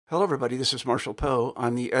Hello, everybody. This is Marshall Poe.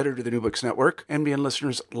 I'm the editor of the New Books Network. NBN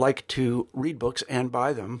listeners like to read books and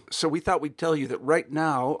buy them. So we thought we'd tell you that right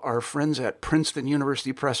now, our friends at Princeton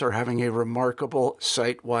University Press are having a remarkable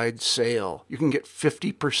site-wide sale. You can get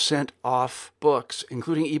 50% off books,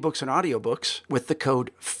 including ebooks and audiobooks, with the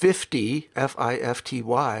code 50,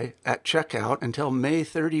 F-I-F-T-Y, at checkout until May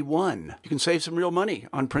 31. You can save some real money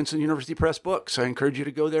on Princeton University Press books. I encourage you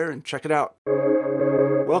to go there and check it out.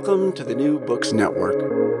 Welcome to the New Books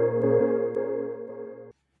Network.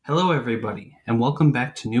 Hello, everybody, and welcome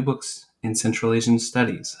back to New Books in Central Asian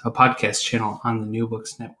Studies, a podcast channel on the New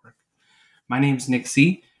Books Network. My name is Nick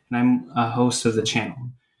C., and I'm a host of the channel.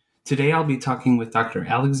 Today, I'll be talking with Dr.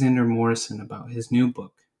 Alexander Morrison about his new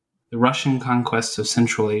book, The Russian Conquest of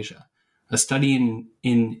Central Asia, a study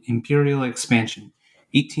in imperial expansion,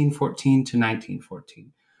 1814 to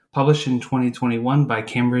 1914, published in 2021 by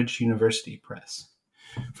Cambridge University Press.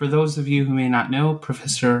 For those of you who may not know,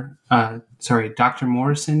 Dr.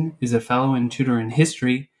 Morrison is a fellow and tutor in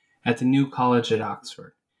history at the New College at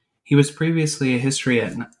Oxford. He was previously a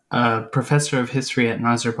professor of history at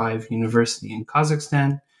Nazarbayev University in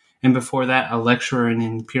Kazakhstan, and before that, a lecturer in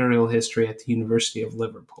imperial history at the University of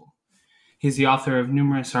Liverpool. He's the author of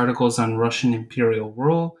numerous articles on Russian imperial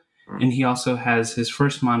rule, and he also has his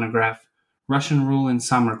first monograph, Russian Rule in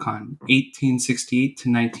Samarkand, 1868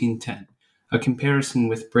 to 1910. A Comparison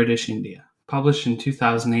with British India, published in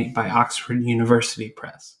 2008 by Oxford University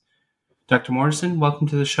Press. Dr. Morrison, welcome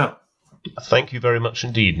to the show. Thank you very much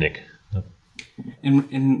indeed, Nick.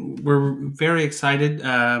 And we're very excited.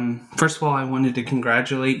 First of all, I wanted to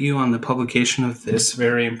congratulate you on the publication of this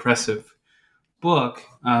very impressive book,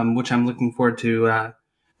 which I'm looking forward to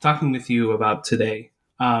talking with you about today.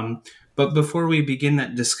 But before we begin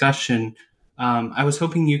that discussion, I was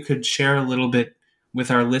hoping you could share a little bit with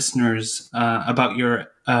our listeners about your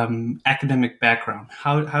academic background.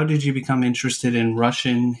 How did you become interested in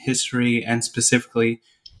Russian history and specifically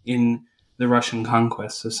in the Russian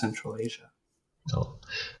conquest of Central Asia? So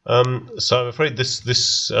I'm afraid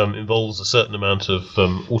this involves a certain amount of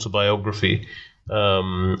autobiography.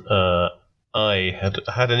 I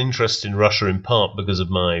had an interest in Russia in part because of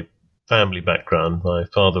my family background. My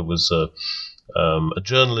father was a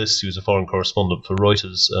journalist. He was a foreign correspondent for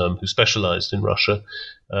Reuters who specialized in Russia,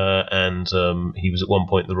 and he was at one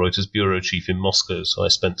point the Reuters bureau chief in Moscow, so I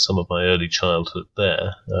spent some of my early childhood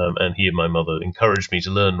there, and he and my mother encouraged me to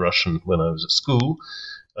learn Russian when I was at school,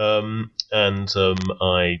 and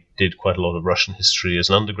I did quite a lot of Russian history as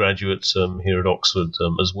an undergraduate here at Oxford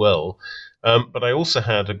as well. But I also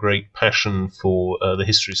had a great passion for the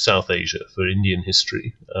history of South Asia, for Indian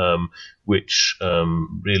history, which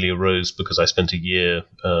really arose because I spent a year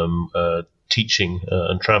teaching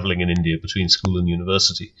and traveling in India between school and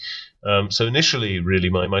university. So initially, really,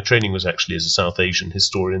 my training was actually as a South Asian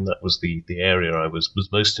historian. That was the area I was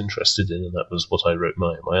most interested in, and that was what I wrote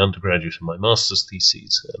my undergraduate and my master's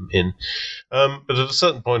theses in. But at a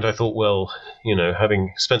certain point, I thought, well,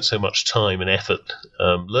 having spent so much time and effort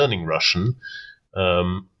learning Russian,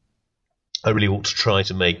 I really ought to try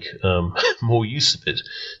to make more use of it.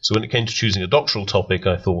 So when it came to choosing a doctoral topic,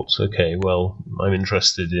 I thought, okay, well, I'm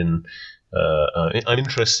interested in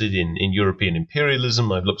European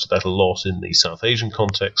imperialism. I've looked at that a lot in the South Asian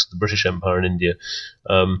context, the British Empire in India.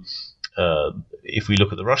 If we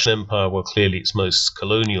look at the Russian Empire, well, clearly its most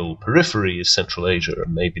colonial periphery is Central Asia,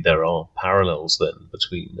 and maybe there are parallels then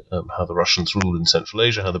between how the Russians ruled in Central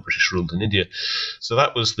Asia, how the British ruled in India. So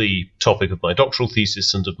that was the topic of my doctoral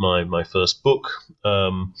thesis and of my first book.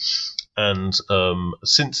 And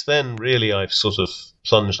since then, really, I've sort of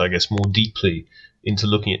plunged, I guess, more deeply into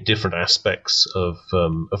looking at different aspects of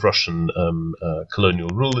Russian colonial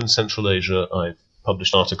rule in Central Asia. I've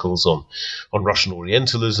published articles on Russian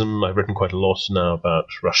Orientalism. I've written quite a lot now about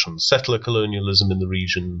Russian settler colonialism in the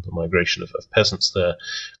region, the migration of peasants there.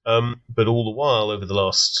 But all the while, over the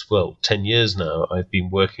last, 10 years now, I've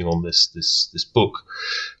been working on this book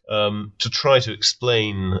to try to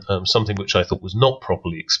explain something which I thought was not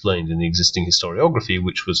properly explained in the existing historiography,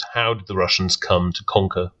 which was how did the Russians come to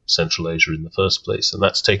conquer Central Asia in the first place? And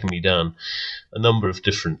that's taken me down a number of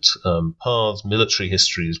different paths. Military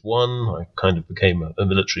history is one. I kind of became a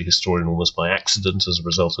military historian almost by accident as a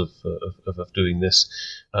result of doing this.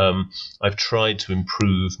 I've tried to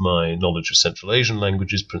improve my knowledge of Central Asian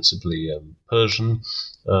languages, principally Persian,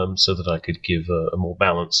 so that I could give a more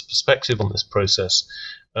balanced perspective on this process.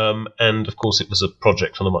 And of course, it was a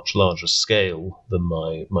project on a much larger scale than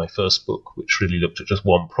my first book, which really looked at just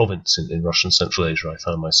one province in Russian Central Asia. I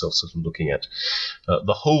found myself sort of looking at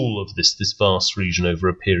the whole of this vast region over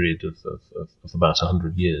a period of about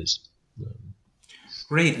 100 years.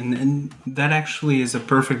 Great, and that actually is a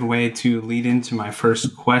perfect way to lead into my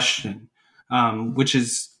first question, which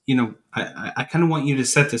is, I kind of want you to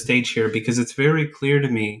set the stage here because it's very clear to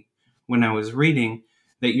me when I was reading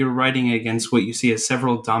that you're writing against what you see as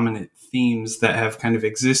several dominant themes that have kind of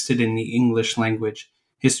existed in the English language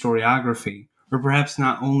historiography, or perhaps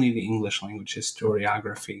not only the English language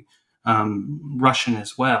historiography, Russian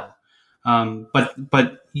as well.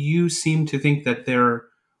 But you seem to think that there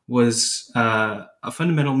was a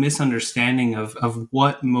fundamental misunderstanding of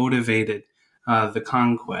what motivated the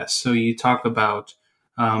conquest. So you talk about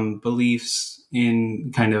beliefs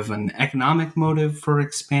in kind of an economic motive for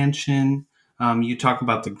expansion. You talk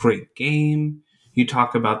about the great game. You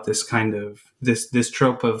talk about this kind of this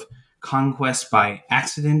trope of conquest by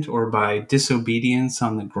accident or by disobedience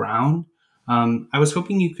on the ground. I was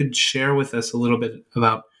hoping you could share with us a little bit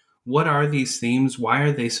about what are these themes, why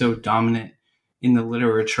are they so dominant in the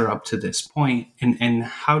literature up to this point, and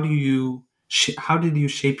how did you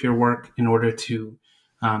shape your work in order to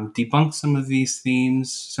debunk some of these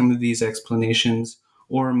themes, some of these explanations,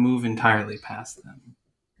 or move entirely past them?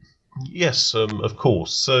 Yes, of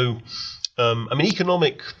course. So,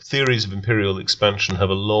 economic theories of imperial expansion have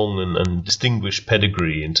a long and distinguished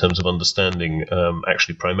pedigree in terms of understanding,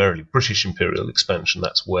 actually primarily British imperial expansion.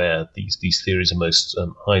 That's where these theories are most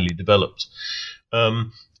highly developed.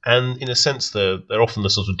 And in a sense, they're often the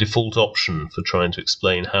sort of default option for trying to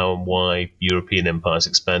explain how and why European empires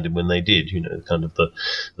expanded when they did. Kind of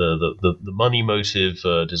the money motive,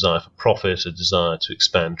 a desire for profit, a desire to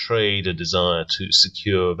expand trade, a desire to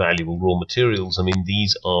secure valuable raw materials. I mean,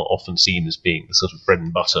 these are often seen as being the sort of bread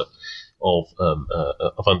and butter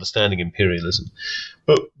of understanding imperialism.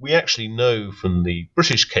 But we actually know from the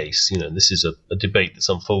British case, this is a debate that's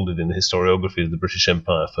unfolded in the historiography of the British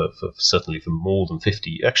Empire for certainly for more than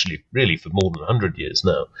 50, actually really for more than 100 years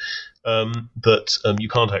now, that you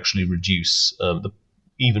can't actually reduce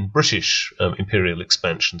even British imperial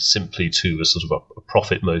expansion simply to a sort of a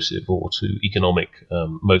profit motive or to economic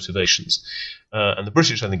motivations. And the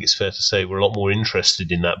British, I think it's fair to say, were a lot more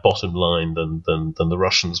interested in that bottom line than the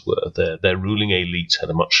Russians were. Their ruling elite had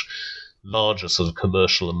a much larger sort of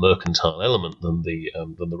commercial and mercantile element than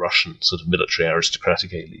the Russian sort of military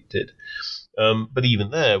aristocratic elite did. But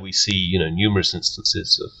even there, we see numerous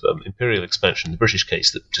instances of imperial expansion in the British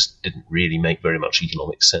case that just didn't really make very much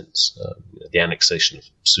economic sense. The annexation of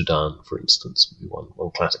Sudan, for instance, would be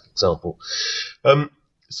one classic example.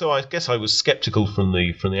 So I guess I was skeptical from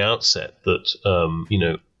the outset that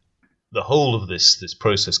the whole of this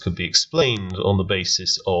process could be explained on the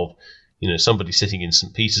basis of somebody sitting in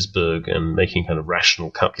St. Petersburg and making kind of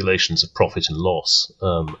rational calculations of profit and loss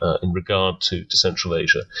in regard to Central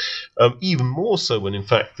Asia. Even more so when, in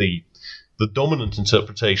fact, the dominant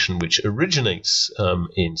interpretation, which originates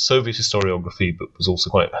in Soviet historiography, but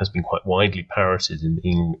has been quite widely parroted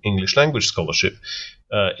in English language scholarship,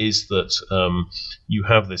 is that you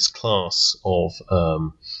have this class of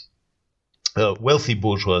wealthy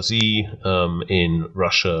bourgeoisie in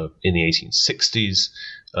Russia in the 1860s.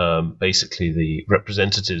 Basically the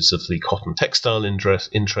representatives of the cotton textile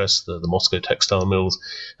interest, the Moscow textile mills,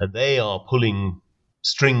 and they are pulling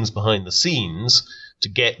strings behind the scenes to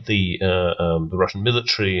get the Russian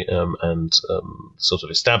military and sort of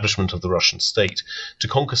establishment of the Russian state to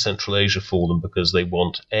conquer Central Asia for them, because they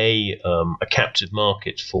want a captive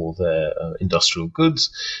market for their industrial goods,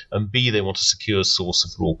 and B, they want a secure source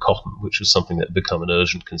of raw cotton, which was something that had become an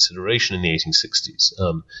urgent consideration in the 1860s,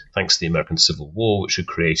 thanks to the American Civil War, which had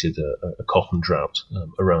created a cotton drought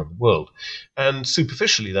around the world. And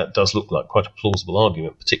superficially, that does look like quite a plausible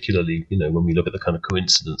argument, particularly when we look at the kind of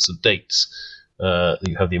coincidence of dates.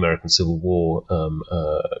 You have the American Civil War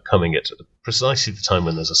coming at precisely the time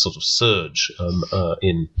when there's a sort of surge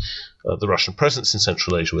in the Russian presence in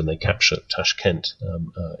Central Asia when they capture Tashkent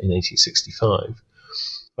in 1865.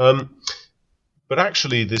 But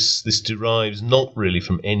actually, this derives not really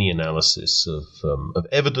from any analysis of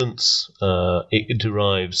evidence. It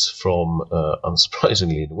derives from,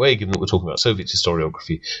 unsurprisingly in a way, given that we're talking about Soviet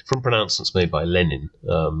historiography, from pronouncements made by Lenin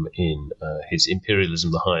in his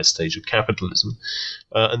Imperialism, the Highest Stage of Capitalism.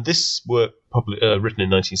 And this work, written in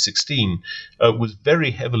 1916, was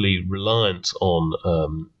very heavily reliant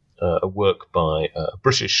on a work by a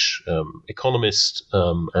British economist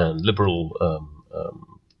and liberal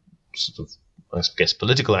sort of, I guess,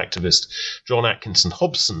 political activist, John Atkinson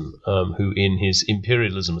Hobson, who in his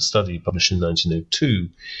Imperialism, a Study published in 1902,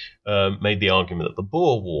 made the argument that the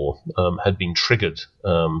Boer War had been triggered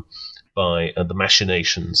by the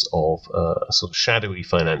machinations of a sort of shadowy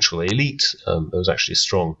financial elite. There was actually a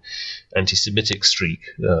strong anti-Semitic streak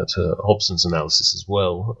to Hobson's analysis as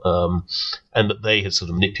well, and that they had sort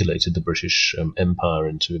of manipulated the British Empire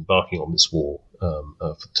into embarking on this war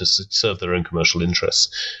to serve their own commercial interests.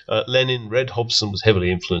 Lenin read Hobson, was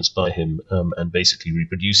heavily influenced by him, and basically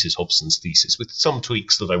reproduces Hobson's thesis with some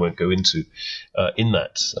tweaks that I won't go into in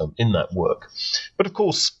that work. But of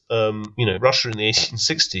course, Russia in the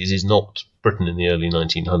 1860s is not Britain in the early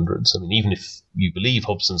 1900s. I mean, even if you believe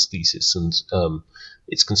Hobson's thesis, and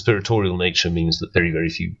its conspiratorial nature means that very, very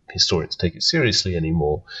few historians take it seriously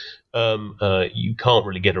anymore, you can't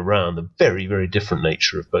really get around the very, very different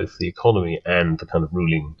nature of both the economy and the kind of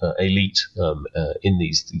ruling elite in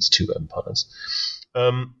these two empires.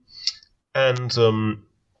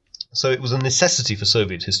 So it was a necessity for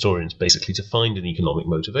Soviet historians basically to find an economic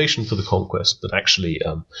motivation for the conquest, but actually,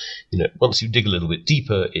 once you dig a little bit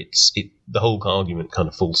deeper, the whole argument kind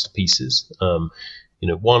of falls to pieces.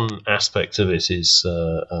 One aspect of it is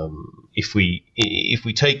if we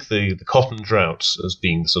take the cotton drought as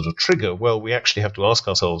being the sort of trigger, well, we actually have to ask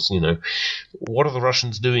ourselves, what are the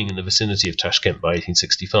Russians doing in the vicinity of Tashkent by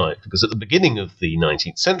 1865? Because at the beginning of the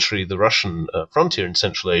 19th century, the Russian frontier in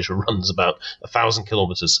Central Asia runs about 1,000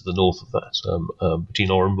 kilometers to the north of that, between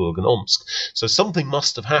Orenburg and Omsk. So something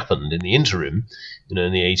must have happened in the interim, in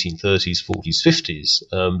the 1830s, 40s, 50s,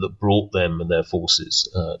 that brought them and their forces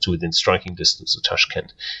to within striking distance of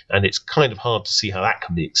Tashkent. And it's kind of hard to see how that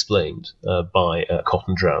can be explained by a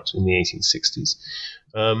cotton drought in the 1860s.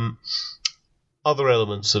 Other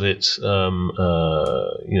elements of it,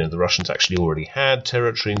 the Russians actually already had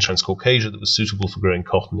territory in Transcaucasia that was suitable for growing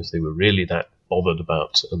cotton if they were really that bothered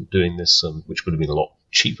about doing this, which would have been a lot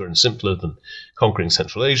cheaper and simpler than conquering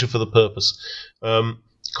Central Asia for the purpose.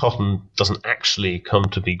 Cotton doesn't actually come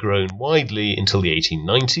to be grown widely until the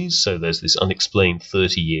 1890s, so there's this unexplained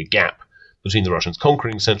 30-year gap between the Russians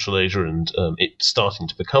conquering Central Asia and it starting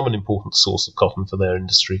to become an important source of cotton for their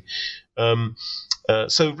industry.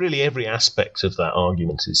 So really every aspect of that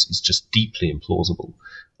argument is just deeply implausible.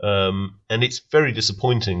 And it's very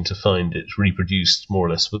disappointing to find it reproduced more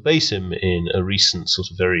or less verbatim in a recent sort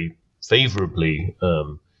of very favorably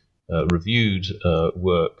reviewed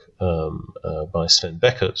work by Sven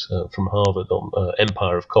Beckert from Harvard on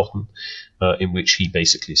Empire of Cotton, in which he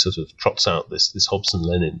basically sort of trots out this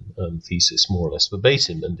Hobson-Lenin thesis more or less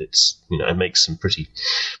verbatim, and it's it makes some pretty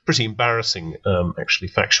embarrassing actually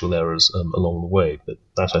factual errors along the way. But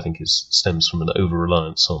that I think stems from an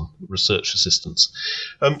over-reliance on research assistants.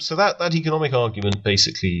 So that economic argument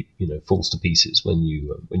basically falls to pieces when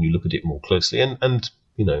you look at it more closely, and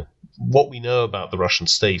what we know about the Russian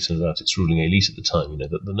state and about its ruling elite at the time,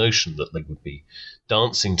 that the notion that they would be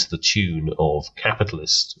dancing to the tune of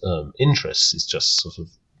capitalist interests is just sort of,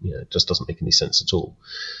 just doesn't make any sense at all.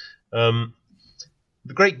 The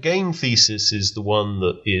Great Game thesis is the one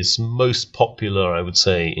that is most popular, I would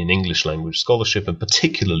say, in English language scholarship, and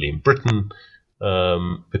particularly in Britain,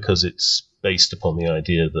 because it's based upon the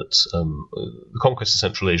idea that the conquest of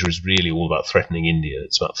Central Asia is really all about threatening India.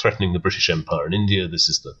 It's about threatening the British Empire in India. This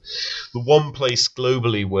is the one place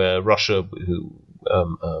globally where Russia, who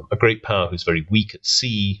a great power who's very weak at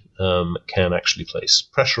sea, can actually place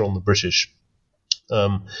pressure on the British.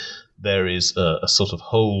 There is a sort of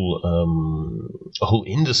whole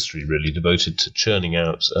industry really devoted to churning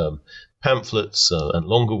out pamphlets and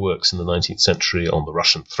longer works in the 19th century on the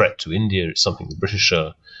Russian threat to India. It's something the British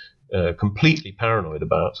are completely paranoid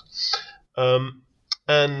about.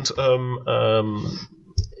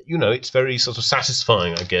 It's very sort of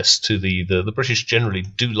satisfying, I guess, to the British generally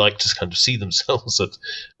do like to kind of see themselves at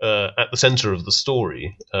the center of the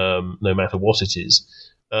story, no matter what it is.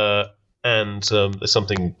 And there's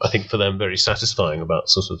something, I think, for them very satisfying about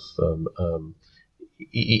sort of,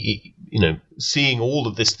 seeing all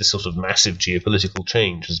of this sort of massive geopolitical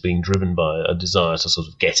change as being driven by a desire to sort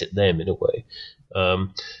of get at them in a way.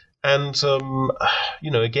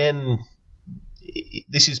 Again,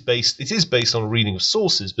 it is based on a reading of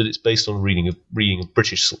sources, but it's based on reading of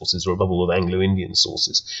British sources, or above all of Anglo-Indian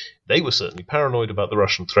sources. They were certainly paranoid about the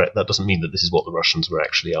Russian threat. That doesn't mean that this is what the Russians were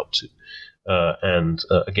actually up to.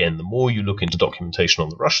 Again, the more you look into documentation on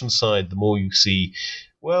the Russian side, the more you see,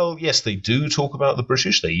 well, yes, they do talk about the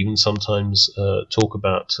British. They even sometimes talk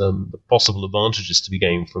about the possible advantages to be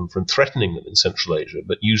gained from threatening them in Central Asia,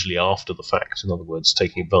 but usually after the fact. In other words,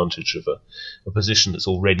 taking advantage of a position that's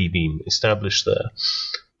already been established there.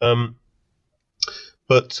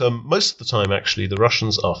 But most of the time, actually, the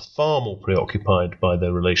Russians are far more preoccupied by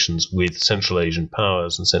their relations with Central Asian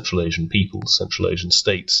powers and Central Asian peoples, Central Asian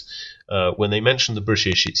states. When they mention the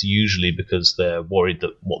British, it's usually because they're worried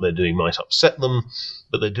that what they're doing might upset them,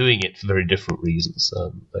 but they're doing it for very different reasons.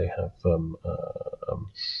 They have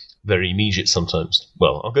very immediate sometimes.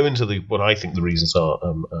 Well, I'll go into what I think the reasons are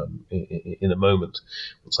in a moment,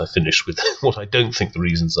 once I finish with what I don't think the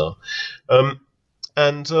reasons are.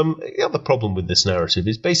 The other problem with this narrative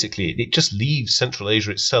is basically it just leaves Central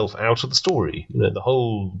Asia itself out of the story. The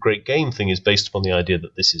whole Great Game thing is based upon the idea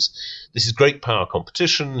that this is great power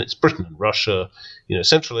competition. It's Britain and Russia.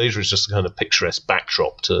 Central Asia is just a kind of picturesque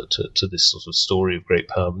backdrop to this sort of story of great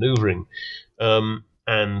power maneuvering. The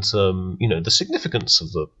significance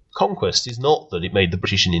of the conquest is not that it made the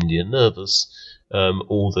British in India nervous,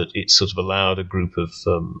 or that it sort of allowed a group of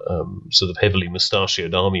sort of heavily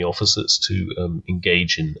mustachioed army officers to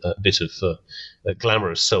engage in a bit of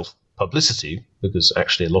glamorous self-publicity, because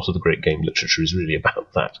actually a lot of the Great Game literature is really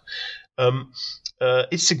about that.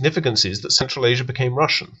 Its significance is that Central Asia became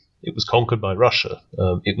Russian. It was conquered by Russia.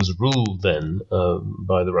 It was ruled then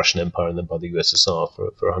by the Russian Empire and then by the USSR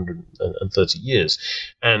for 130 years.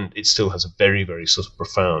 And it still has a very, very sort of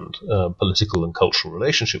profound political and cultural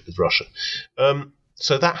relationship with Russia.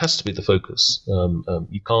 So that has to be the focus.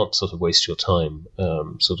 You can't sort of waste your time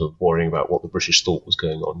sort of worrying about what the British thought was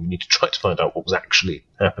going on. You need to try to find out what was actually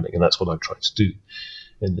happening, and that's what I've tried to do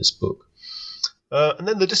in this book. And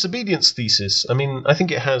then the disobedience thesis, I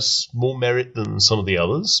think it has more merit than some of the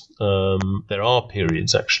others. There are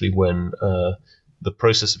periods, actually, when the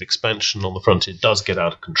process of expansion on the frontier does get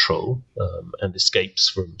out of control and escapes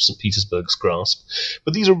from St. Petersburg's grasp.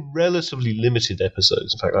 But these are relatively limited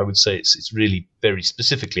episodes. In fact, I would say it's really very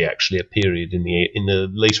specifically, actually, a period in the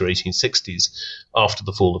later 1860s after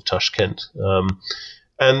the fall of Tashkent.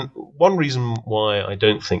 And one reason why I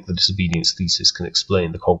don't think the disobedience thesis can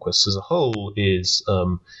explain the conquest as a whole is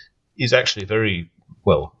actually very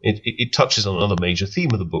well. It touches on another major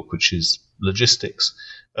theme of the book, which is logistics.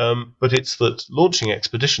 But it's that launching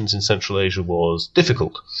expeditions in Central Asia was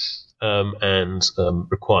difficult and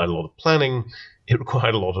required a lot of planning. It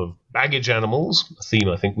required a lot of baggage animals, a theme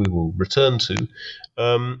I think we will return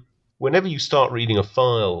to. Whenever you start reading a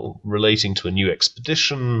file relating to a new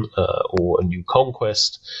expedition or a new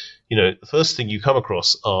conquest, the first thing you come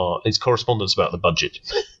across is correspondence about the budget.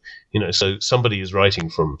 So somebody is writing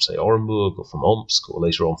from, say, Orenburg or from Omsk or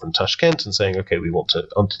later on from Tashkent and saying, okay, we want to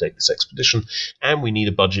undertake this expedition and we need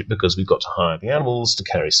a budget because we've got to hire the animals to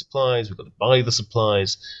carry supplies, we've got to buy the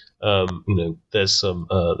supplies. There's some,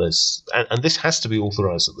 and this has to be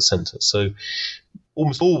authorized at the center. So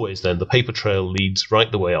almost always then the paper trail leads right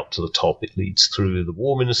the way up to the top. It leads through the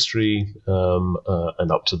War Ministry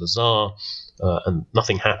and up to the Tsar, and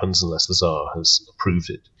nothing happens unless the Tsar has approved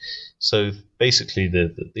it. So basically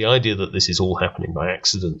the idea that this is all happening by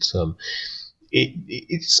accident,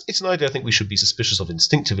 it's an idea I think we should be suspicious of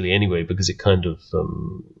instinctively anyway, because it kind of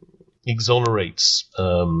exonerates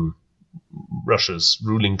Russia's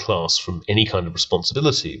ruling class from any kind of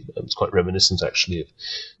responsibility. It's quite reminiscent, actually, of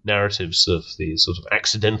narratives of the sort of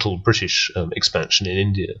accidental British expansion in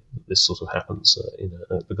India. This sort of happens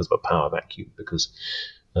because of a power vacuum, because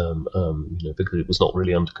it was not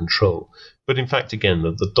really under control. But in fact, again,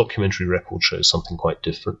 the documentary record shows something quite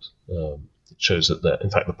different. It shows that, in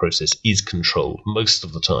fact, the process is controlled most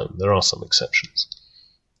of the time. There are some exceptions.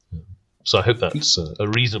 So I hope that's a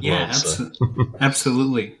reasonable answer.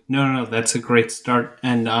 Absolutely. No, that's a great start.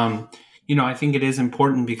 And, I think it is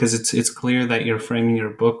important because it's clear that you're framing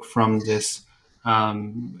your book from this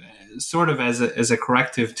sort of as a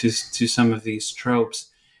corrective to some of these tropes.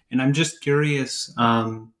 And I'm just curious,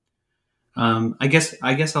 I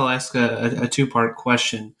guess I'll ask a two-part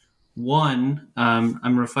question. One,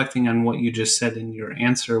 I'm reflecting on what you just said in your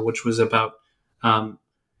answer, which was about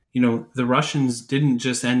the Russians didn't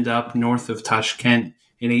just end up north of Tashkent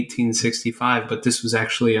in 1865, but this was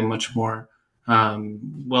actually a much more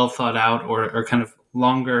well thought out or kind of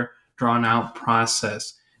longer drawn out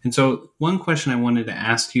process. And so one question I wanted to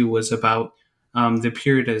ask you was about the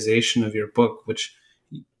periodization of your book, which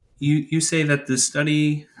you say that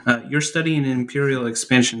your study in imperial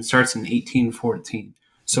expansion starts in 1814.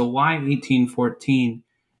 So why 1814?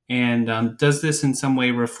 And does this in some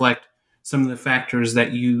way reflect some of the factors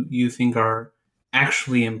that you think are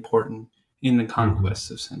actually important in the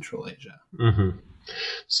conquest of Central Asia. Mm-hmm.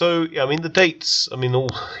 So, yeah, I mean, the dates, I mean, all,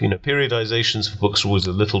 periodizations for books are always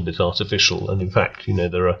a little bit artificial. And in fact,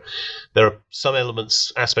 there are some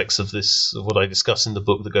aspects of this, of what I discuss in the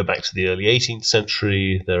book, that go back to the early 18th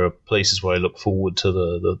century. There are places where I look forward to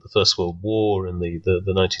the First World War and the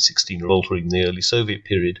 1916 revolt, or even the early Soviet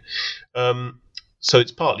period. So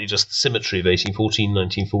it's partly just the symmetry of 1814,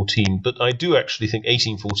 1914, but I do actually think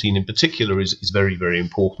 1814 in particular is very, very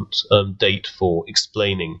important date for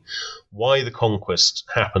explaining why the conquest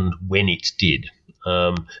happened when it did.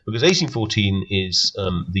 Because 1814 is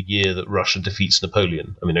the year that Russia defeats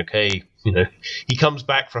Napoleon. I mean, okay, he comes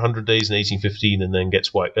back for 100 days in 1815 and then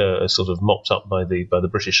gets sort of mopped up by the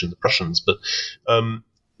British and the Prussians, but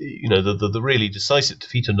the really decisive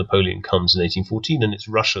defeat of Napoleon comes in 1814, and it's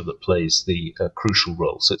Russia that plays the crucial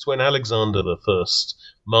role. So it's when Alexander I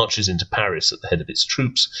marches into Paris at the head of its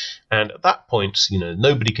troops, and at that point,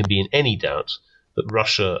 nobody can be in any doubt that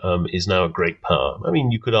Russia is now a great power. I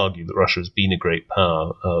mean, you could argue that Russia has been a great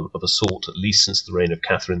power of a sort, at least since the reign of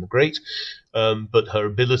Catherine the Great, but her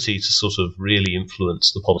ability to sort of really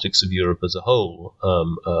influence the politics of Europe as a whole,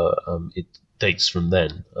 it dates from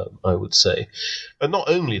then, I would say. And not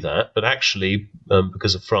only that, but actually,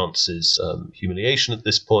 because of France's humiliation at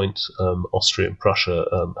this point, Austria and Prussia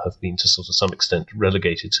have been to sort of some extent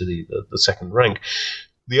relegated to the second rank.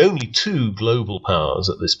 The only two global powers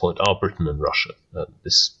at this point are Britain and Russia.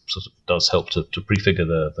 This sort of does help to prefigure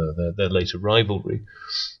their later rivalry.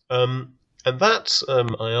 And that,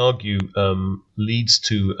 I argue, leads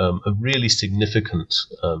to a really significant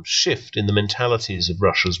shift in the mentalities of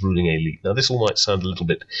Russia's ruling elite. Now, this all might sound a little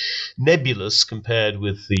bit nebulous compared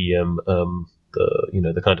with the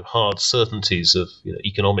kind of hard certainties of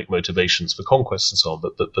economic motivations for conquest and so on,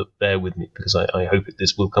 but bear with me, because I hope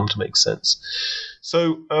this will come to make sense.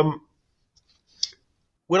 So,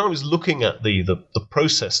 when I was looking at the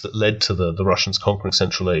process that led to the Russians conquering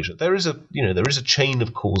Central Asia, there is a chain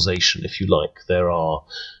of causation, if you like. There are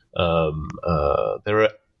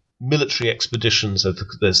military expeditions.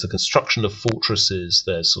 There's the construction of fortresses.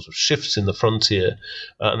 There's sort of shifts in the frontier,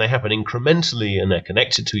 and they happen incrementally, and they're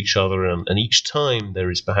connected to each other. And each time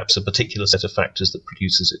there is perhaps a particular set of factors that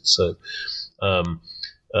produces it. So.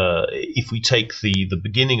 If we take the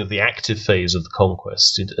beginning of the active phase of the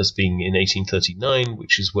conquest as being in 1839,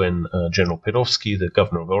 which is when General Perovsky, the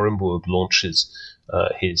governor of Orenburg, launches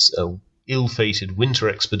his ill-fated winter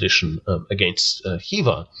expedition against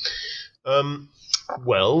Khiva,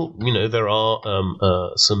 there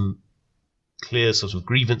are some clear sort of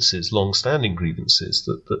grievances, long-standing grievances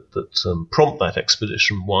that prompt that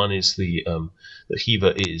expedition. One is that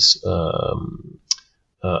Khiva is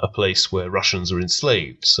a place where Russians are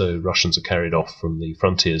enslaved. So Russians are carried off from the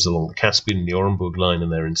frontiers along the Caspian and the Orenburg line,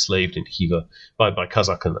 and they're enslaved in Khiva by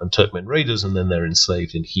Kazakh and Turkmen raiders, and then they're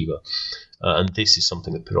enslaved in Khiva. And this is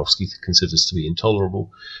something that Perovsky considers to be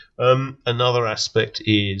intolerable. Another aspect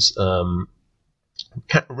is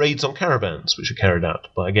raids on caravans, which are carried out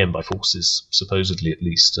by forces, supposedly at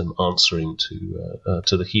least, answering to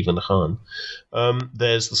the Khivan Khan.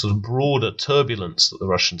 There's the sort of broader turbulence that the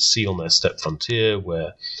Russians see on their steppe frontier,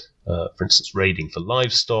 where, for instance, raiding for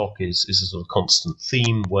livestock is a sort of constant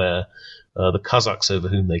theme, where the Kazakhs, over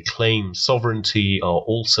whom they claim sovereignty, are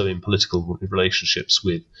also in political relationships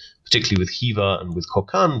particularly with Khiva and with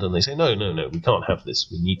Kokand, and they say, no, we can't have this.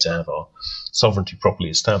 We need to have our sovereignty properly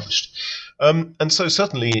established. And so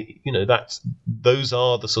certainly, those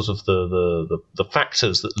are the sort of the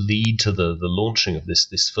factors that lead to the launching of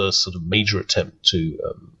this first sort of major attempt to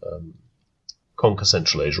conquer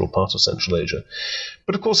Central Asia, or part of Central Asia.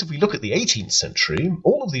 But of course, if we look at the 18th century,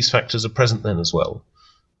 all of these factors are present then as well.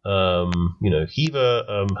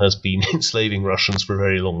 Khiva has been enslaving Russians for a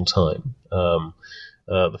very long time.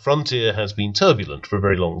 The frontier has been turbulent for a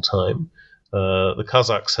very long time. The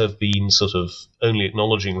Kazakhs have been sort of only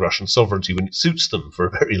acknowledging Russian sovereignty when it suits them for a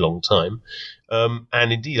very long time.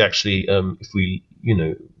 And indeed, actually, if we,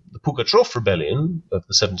 the Pugachev rebellion of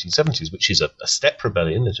the 1770s, which is a steppe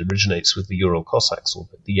rebellion, it originates with the Ural Cossacks, or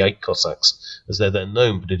the Yaik Cossacks, as they're then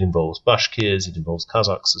known, but it involves Bashkirs, it involves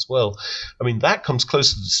Kazakhs as well. I mean, that comes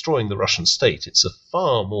close to destroying the Russian state. It's a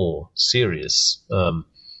far more serious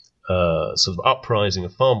sort of uprising, a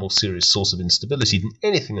far more serious source of instability than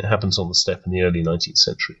anything that happens on the steppe in the early 19th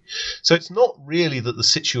century. So it's not really that the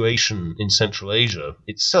situation in Central Asia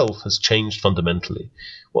itself has changed fundamentally.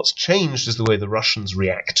 What's changed is the way the Russians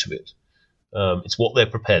react to it. It's what they're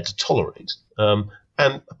prepared to tolerate. And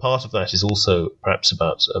a part of that is also perhaps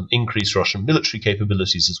about increased Russian military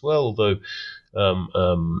capabilities as well, although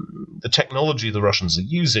the technology the Russians are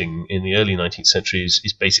using in the early 19th century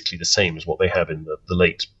is basically the same as what they have in the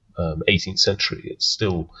late 18th century. It's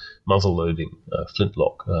still muzzle-loading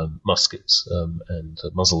flintlock muskets and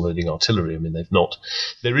muzzle-loading artillery. I mean,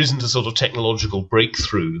 there isn't a sort of technological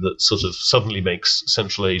breakthrough that sort of suddenly makes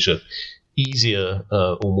Central Asia easier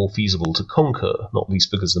or more feasible to conquer, not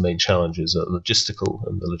least because the main challenges are logistical,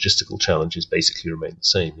 and the logistical challenges basically remain the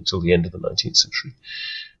same until the end of the 19th century.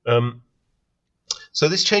 So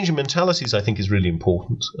this change in mentalities, I think, is really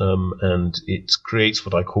important, and it creates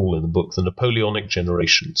what I call in the book the Napoleonic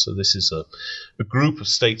generation. So this is a group of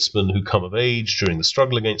statesmen who come of age during the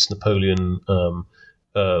struggle against Napoleon,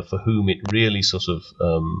 for whom it really sort of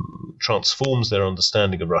transforms their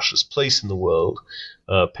understanding of Russia's place in the world.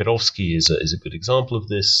 Perovsky is a good example of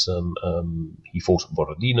this. He fought at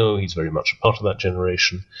Borodino. He's very much a part of that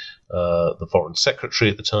generation. The foreign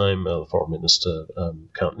secretary at the time, the foreign minister,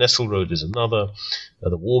 Count Nesselrode, is another.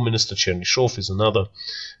 The war minister, Chernyshov, is another.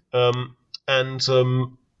 And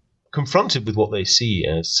confronted with what they see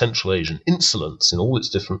as Central Asian insolence in all its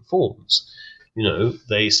different forms,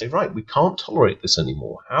 they say, right, we can't tolerate this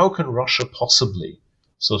anymore. How can Russia possibly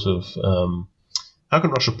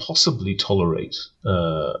tolerate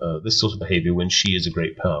this sort of behavior when she is a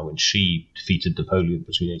great power, when she defeated Napoleon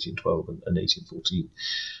between 1812 and 1814?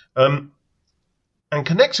 And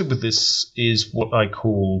connected with this is what I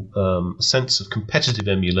call a sense of competitive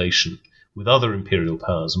emulation with other imperial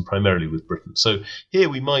powers, and primarily with Britain. So here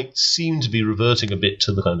we might seem to be reverting a bit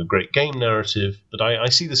to the kind of great game narrative, but I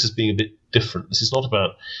see this as being a bit different. This is not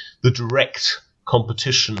about the direct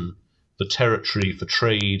competition for territory, for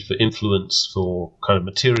trade, for influence, for kind of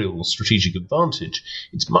material or strategic advantage.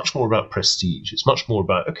 It's much more about prestige. It's much more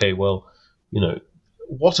about, okay, well,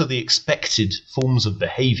 what are the expected forms of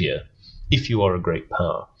behavior if you are a great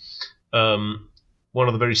power? One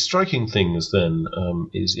of the very striking things then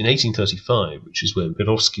is in 1835, which is when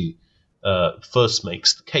Perovsky first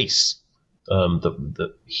makes the case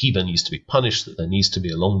that Khiva needs to be punished, that there needs to be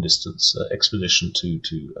a long-distance expedition to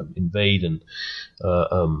invade and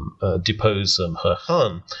depose her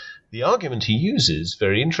Khan. The argument he uses,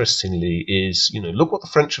 very interestingly, is, look what the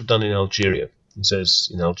French have done in Algeria. He says,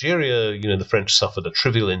 in Algeria, the French suffered a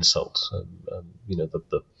trivial insult.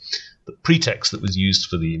 The pretext that was used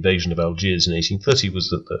for the invasion of Algiers in 1830 was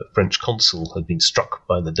that the French consul had been struck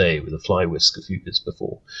by the day with a fly whisk a few years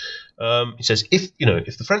before. He says, if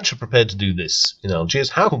the French are prepared to do this in Algiers,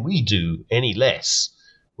 how can we do any less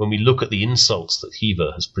when we look at the insults that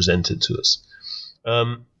Khiva has presented to us?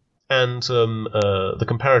 The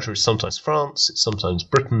comparator is sometimes France, it's sometimes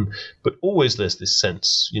Britain, but always there's this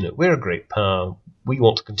sense, we're a great power, we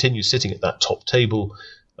want to continue sitting at that top table.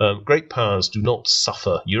 Great powers do not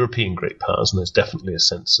suffer, European great powers, and there's definitely a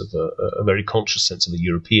sense of a very conscious sense of a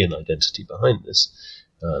European identity behind this,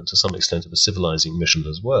 to some extent of a civilizing mission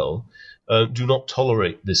as well, do not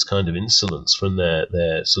tolerate this kind of insolence from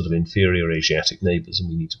their sort of inferior Asiatic neighbors, and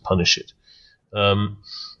we need to punish it. And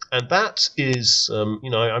that is, I'm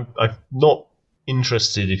not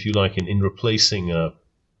interested, if you like, in replacing the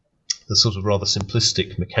sort of rather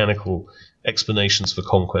simplistic, mechanical explanations for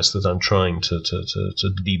conquest that I'm trying to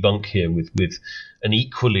debunk here with an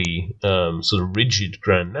equally sort of rigid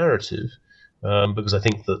grand narrative, because I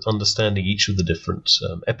think that understanding each of the different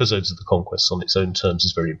episodes of the conquest on its own terms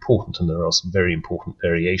is very important, and there are some very important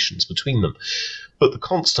variations between them. But the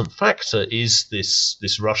constant factor is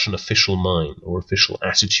this Russian official mind or official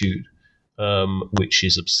attitude, which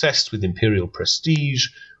is obsessed with imperial prestige,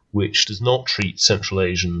 which does not treat Central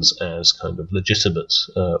Asians as kind of legitimate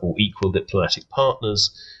or equal diplomatic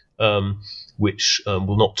partners, which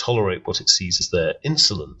will not tolerate what it sees as their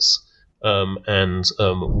insolence, and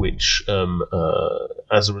which,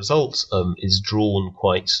 as a result, is drawn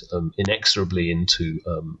quite inexorably into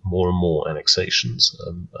more and more annexations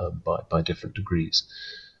by different degrees.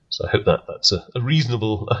 So I hope that's a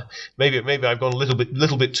reasonable. Maybe I've gone a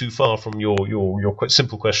little bit too far from your quite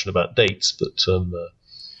simple question about dates, but.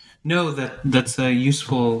 No, that's a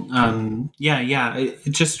useful.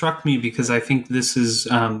 It just struck me because I think this is,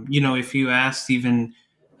 if you asked even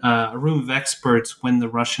a room of experts when the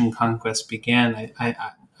Russian conquest began,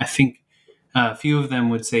 I think a few of them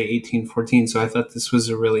would say 1814. So I thought this was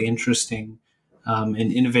a really interesting and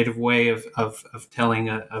innovative way of telling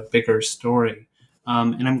a bigger story.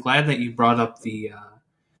 And I'm glad that you brought up the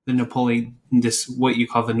Napoleon, what you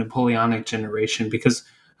call the Napoleonic generation, because.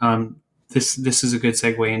 This is a good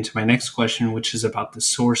segue into my next question, which is about the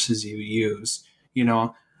sources you use.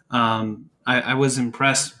 I was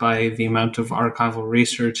impressed by the amount of archival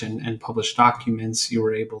research and published documents you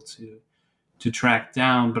were able to track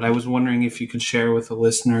down. But I was wondering if you could share with the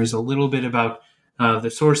listeners a little bit about the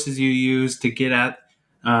sources you use to get at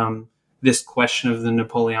this question of the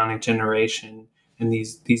Napoleonic generation, and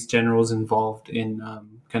these generals involved in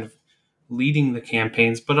kind of leading the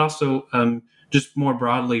campaigns, but also just more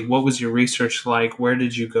broadly, what was your research like? Where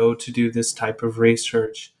did you go to do this type of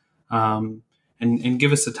research? And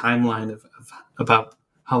give us a timeline of about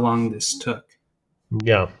how long this took.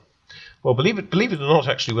 Yeah. Well, believe it or not,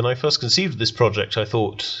 actually, when I first conceived of this project, I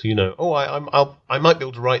thought, I might be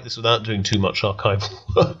able to write this without doing too much archival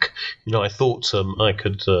work. I thought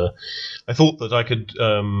that I could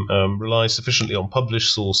rely sufficiently on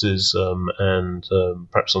published sources and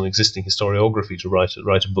perhaps on existing historiography to write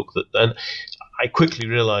a book that. And I quickly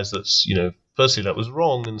realized that, firstly, that was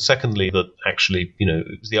wrong, and secondly, that actually,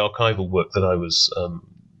 it was the archival work that I was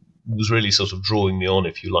really sort of drawing me on,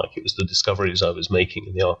 if you like. It was the discoveries I was making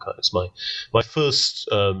in the archives. My first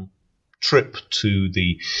trip to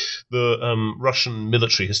the Russian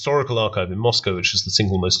Military Historical Archive in Moscow, which is the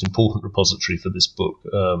single most important repository for this book,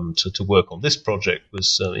 to work on this project,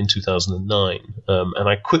 was in 2009. And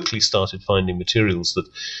I quickly started finding materials that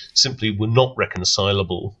simply were not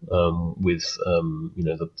reconcilable with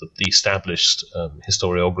the established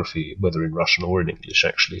historiography, whether in Russian or in English,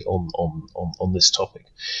 actually, on this topic.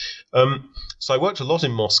 So I worked a lot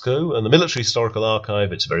in Moscow, and the Military Historical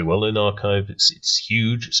Archive, it's a very well-known archive. It's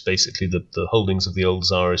huge. It's basically the holdings of the old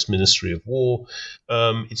Tsarist Ministry of War.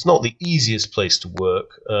 It's not the easiest place to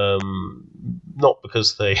work, not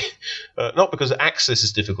because access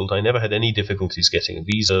is difficult. I never had any difficulties getting a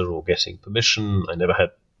visa or getting permission. I never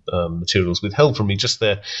had materials withheld from me. Just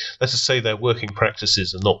let's just say their working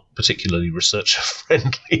practices are not particularly researcher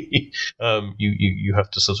friendly. You have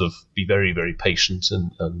to sort of be very, very patient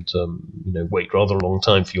and wait rather a long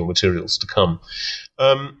time for your materials to come.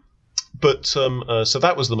 So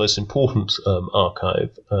that was the most important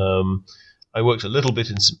archive. I worked a little bit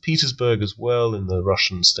in St. Petersburg as well, in the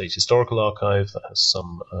Russian State Historical Archive. That has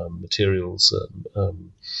some materials,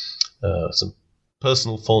 some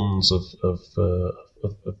personal fonds of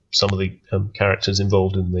some of the characters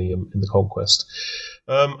involved in the conquest.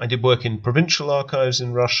 I did work in provincial archives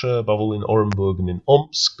in Russia, above all in Orenburg and in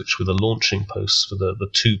Omsk, which were the launching posts for the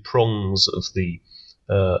two prongs of the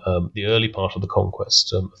early part of the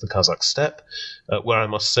conquest of the Kazakh steppe, where I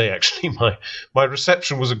must say, actually, my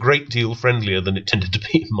reception was a great deal friendlier than it tended to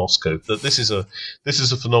be in Moscow. That this is a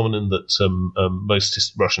phenomenon that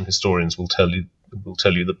most Russian historians will tell you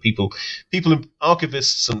that people,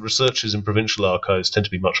 archivists and researchers in provincial archives tend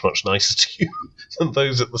to be much, much nicer to you than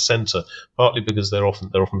those at the centre, partly because they're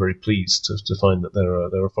often very pleased to find that there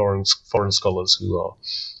are foreign scholars who are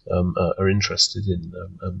interested in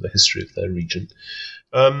the history of their region.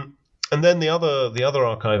 And then the other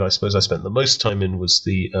archive I suppose I spent the most time in was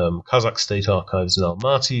the Kazakh State Archives in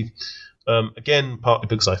Almaty. Again, partly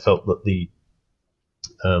because I felt that the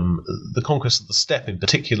conquest of the steppe in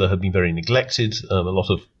particular had been very neglected. A lot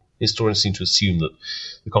of historians seem to assume that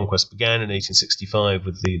the conquest began in 1865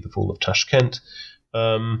 with the fall of Tashkent,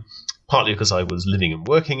 partly because I was living and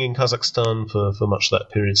working in Kazakhstan for much of that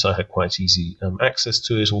period, so I had quite easy access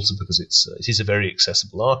to it, also because it is a very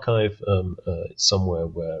accessible archive. It's somewhere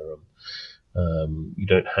where you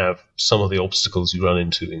don't have some of the obstacles you run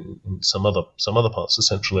into in some other parts of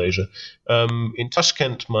Central Asia. In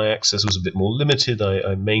Tashkent, my access was a bit more limited.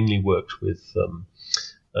 I mainly worked with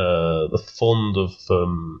the fond of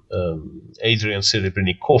Adrian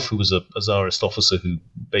Serebrennikov, who was a Tsarist officer who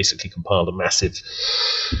basically compiled a massive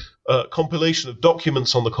compilation of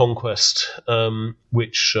documents on the conquest,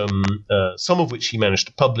 which some of which he managed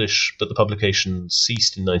to publish, but the publication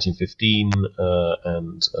ceased in 1915,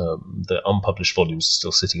 and the unpublished volumes are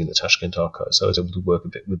still sitting in the Tashkent archive, so I was able to work a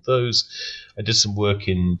bit with those. I did some work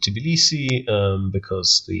in Tbilisi,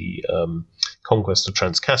 because the conquest of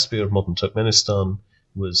Transcaspia, of modern Turkmenistan,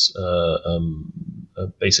 was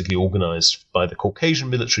basically organized by the Caucasian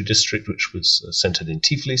Military District, which was centered in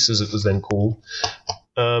Tiflis, as it was then called.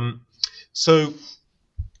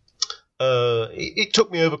 It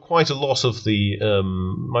took me over quite a lot of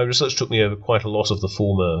my research took me over quite a lot of the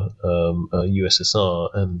former USSR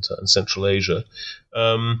and Central Asia.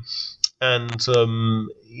 And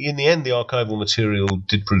in the end, the archival material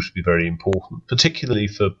did prove to be very important, particularly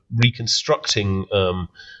for reconstructing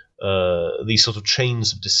these sort of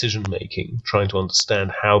chains of decision-making, trying to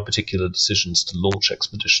understand how particular decisions to launch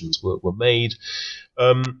expeditions were made.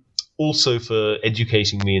 Also for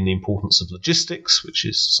educating me in the importance of logistics, which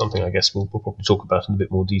is something I guess we'll probably talk about in a bit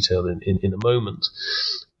more detail in a moment.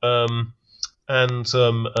 But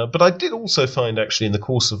I did also find, actually, in the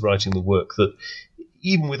course of writing the work, that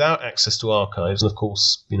even without access to archives, and of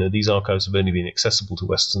course, these archives have only been accessible to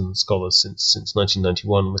Western scholars since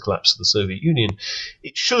 1991, the collapse of the Soviet Union,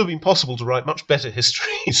 it should have been possible to write much better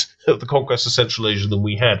histories of the conquest of Central Asia than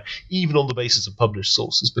we had, even on the basis of published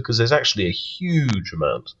sources, because there's actually a huge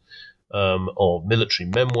amount of military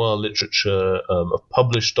memoir literature, of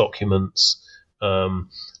published documents,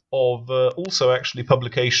 of also actually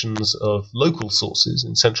publications of local sources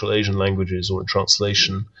in Central Asian languages or in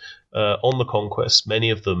translation on the conquest, many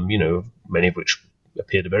of which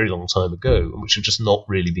appeared a very long time ago and which have just not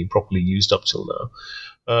really been properly used up till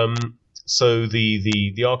now. So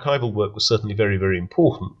the archival work was certainly very, very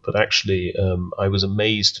important, but actually I was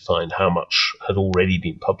amazed to find how much had already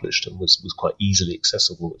been published and was quite easily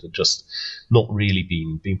accessible. It had just not really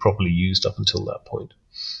been properly used up until that point.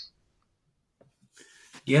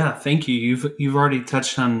 Yeah, thank you. You've already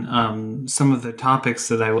touched on some of the topics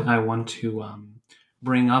that I want to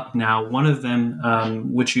bring up now. One of them,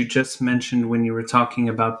 which you just mentioned when you were talking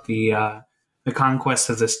about the conquest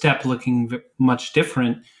of the steppe looking much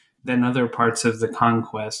different than other parts of the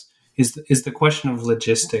conquest, is the question of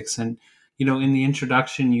logistics. And in the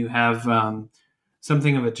introduction, you have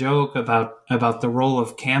something of a joke about the role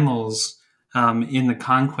of camels in the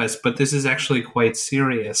conquest, but this is actually quite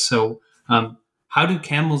serious. So, how do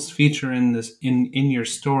camels feature in your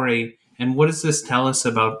story, and what does this tell us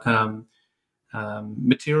about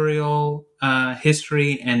material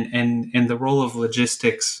history and the role of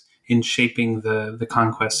logistics in shaping the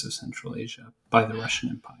conquest of Central Asia by the Russian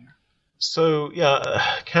Empire? So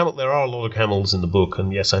there are a lot of camels in the book,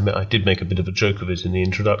 and yes, I did make a bit of a joke of it in the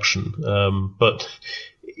introduction, but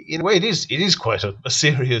in a way, it is quite a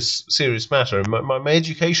serious matter. My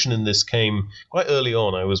education in this came quite early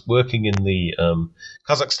on. I was working in the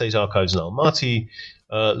Kazakh State Archives in Almaty,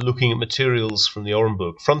 looking at materials from the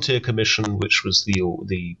Orenburg Frontier Commission, which was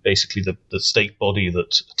basically the state body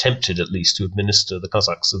that attempted at least to administer the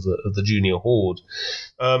Kazakhs of the junior horde.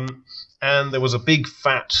 And there was a big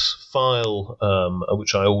fat file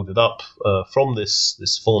which I ordered up from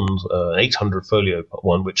this fond 800 folio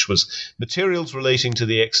one, which was materials relating to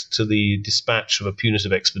the dispatch of a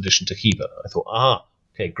punitive expedition to Khiva. I thought,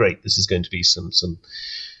 okay, great, this is going to be some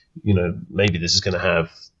maybe this is going to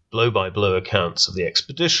have blow-by-blow accounts of the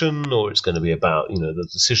expedition, or it's going to be about the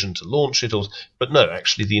decision to launch it. But no,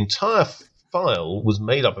 actually, the entire file was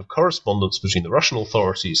made up of correspondence between the Russian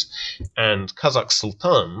authorities and Kazakh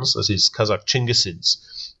sultans, that is, Kazakh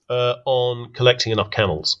Chinggisids, on collecting enough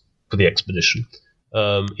camels for the expedition.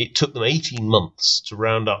 It took them 18 months to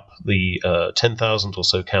round up the 10,000 or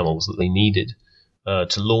so camels that they needed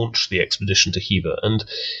to launch the expedition to Khiva. And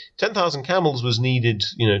 10,000 camels was needed,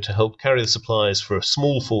 to help carry the supplies for a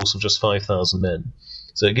small force of just 5,000 men.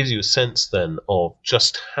 So it gives you a sense then of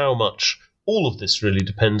just how much all of this really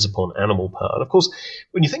depends upon animal power. And of course,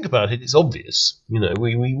 when you think about it, it's obvious.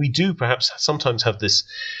 We do perhaps sometimes have this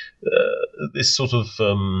sort of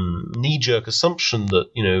knee-jerk assumption that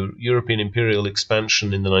European imperial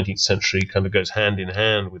expansion in the 19th century kind of goes hand in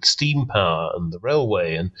hand with steam power and the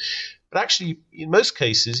railway, but actually, in most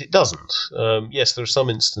cases, it doesn't. Yes, there are some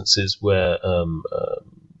instances where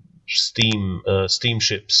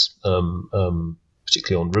steamships,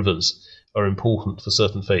 particularly on rivers, are important for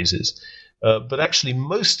certain phases. But actually,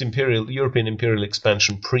 most European imperial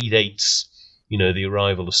expansion predates, the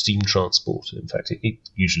arrival of steam transport. In fact, it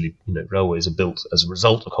usually, railways are built as a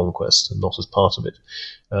result of conquest and not as part of it,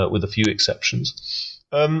 with a few exceptions.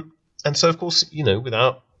 And so, of course,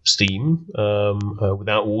 without steam,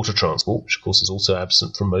 without water transport, which of course is also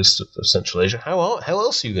absent from most of Central Asia, how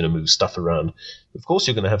else are you going to move stuff around? Of course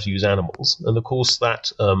you're going to have to use animals, and of course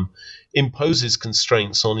that imposes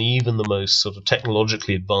constraints on even the most sort of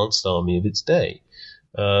technologically advanced army of its day.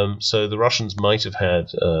 So the Russians might have had,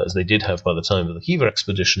 as they did have by the time of the Khiva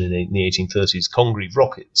expedition in the 1830s, Congreve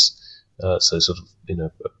rockets, so sort of a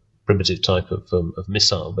primitive type of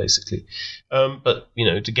missile, basically. But,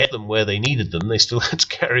 to get them where they needed them, they still had to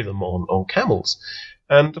carry them on camels.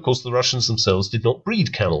 And, of course, the Russians themselves did not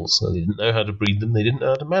breed camels. They didn't know how to breed them. They didn't know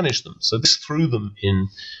how to manage them. So this threw them in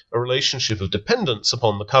a relationship of dependence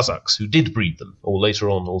upon the Kazakhs, who did breed them, or later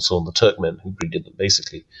on also on the Turkmen, who breeded them,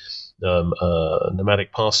 basically.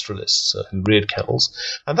 Nomadic pastoralists who reared camels.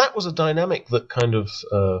 And that was a dynamic that kind of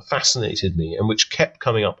fascinated me, and which kept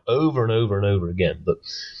coming up over and over and over again, that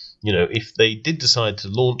if they did decide to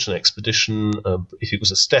launch an expedition, if it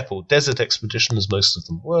was a steppe or desert expedition, as most of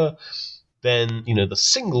them were, then, the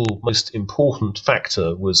single most important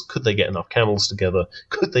factor was, could they get enough camels together?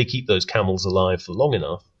 Could they keep those camels alive for long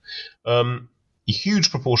enough? A huge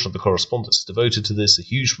proportion of the correspondence is devoted to this. A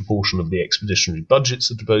huge proportion of the expeditionary budgets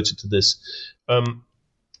are devoted to this.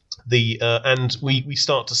 And we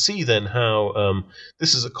start to see then how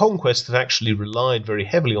this is a conquest that actually relied very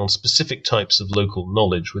heavily on specific types of local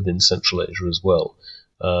knowledge within Central Asia as well,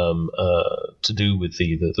 to do with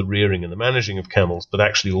the rearing and the managing of camels, but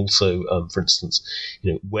actually also, for instance,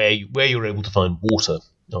 where you're able to find water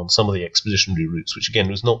on some of the expeditionary routes, which again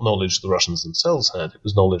was not knowledge the Russians themselves had. It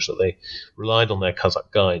was knowledge that they relied on their Kazakh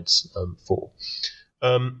guides for.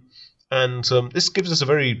 And this gives us a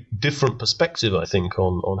very different perspective, I think,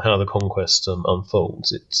 on how the conquest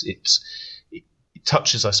unfolds. It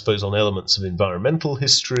touches, I suppose, on elements of environmental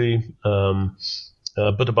history,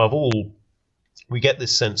 but above all, we get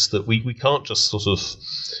this sense that we can't just sort of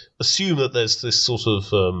assume that there's this sort of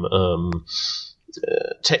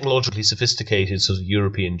technologically sophisticated sort of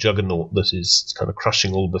European juggernaut that is kind of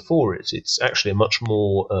crushing all before it. It's actually a much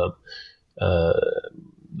more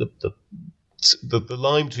the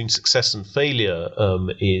line between success and failure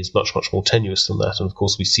is much more tenuous than that, and of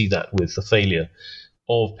course we see that with the failure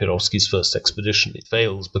of Perovsky's first expedition. It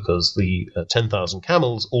fails because the 10,000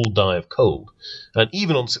 camels all die of cold, and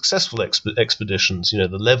even on successful expeditions, the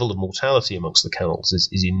level of mortality amongst the camels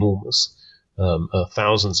is enormous.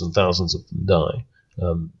 Thousands and thousands of them die.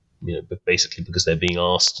 But basically because they're being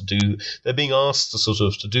asked to sort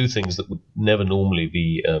of to do things that would never normally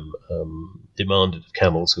be demanded of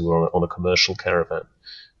camels who are on a commercial caravan.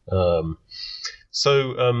 And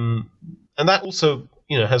that also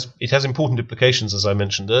has important implications, as I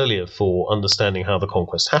mentioned earlier, for understanding how the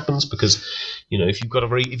conquest happens. Because if you've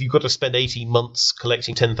got to spend 18 months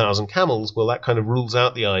collecting 10,000 camels, well, that kind of rules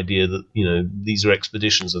out the idea that these are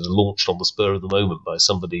expeditions that are launched on the spur of the moment by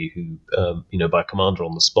somebody who by a commander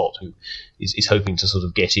on the spot who is hoping to sort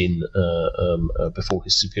of get in before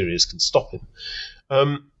his superiors can stop him.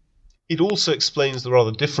 It also explains the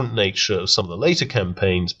rather different nature of some of the later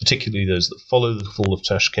campaigns, particularly those that follow the fall of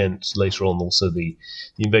Tashkent, later on also the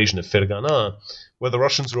invasion of Fergana, where the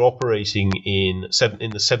Russians are operating in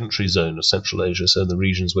the sedentary zone of Central Asia, so in the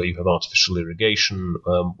regions where you have artificial irrigation,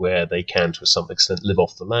 where they can, to some extent, live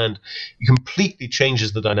off the land. It completely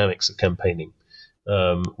changes the dynamics of campaigning.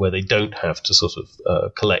 Where they don't have to sort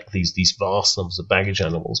of collect these vast numbers of baggage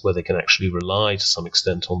animals, where they can actually rely to some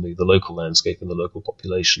extent on the local landscape and the local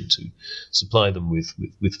population to supply them with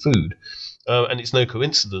food. And it's no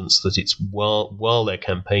coincidence that it's while they're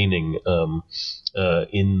campaigning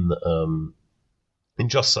in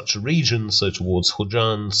just such a region, so towards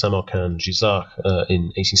Khojan, Samarkand, Jizak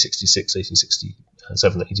in 1866, 1867,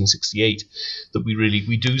 1868, that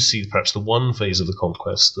we do see perhaps the one phase of the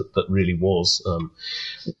conquest that really was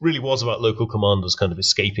about local commanders kind of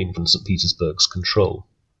escaping from St. Petersburg's control.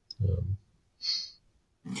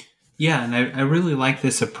 Yeah, and I really like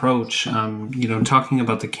this approach. Talking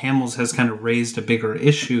about the camels has kind of raised a bigger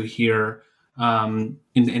issue here, and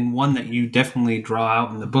one that you definitely draw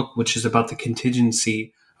out in the book, which is about the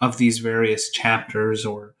contingency of these various chapters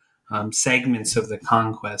or segments of the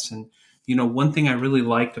conquest. And one thing I really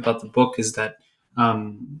liked about the book is that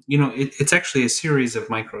it's actually a series of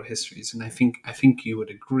microhistories, and I think you would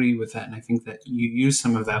agree with that, and I think that you use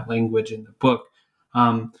some of that language in the book.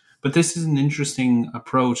 But this is an interesting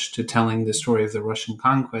approach to telling the story of the Russian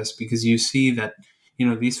conquest, because you see that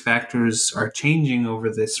these factors are changing over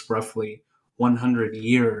this roughly 100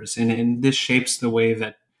 years, and this shapes the way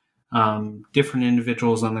that different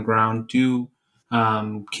individuals on the ground do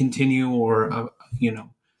continue or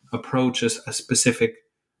approach a specific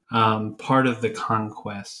part of the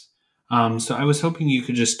conquest. So I was hoping you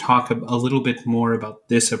could just talk a little bit more about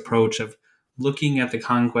this approach of looking at the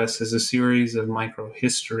conquest as a series of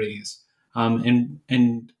micro-histories.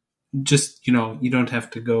 And just, you don't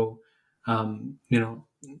have to go,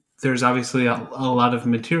 there's obviously a lot of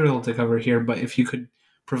material to cover here, but if you could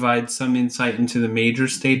provide some insight into the major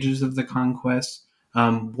stages of the conquest,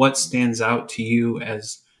 what stands out to you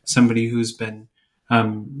as somebody who's been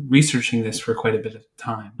researching this for quite a bit of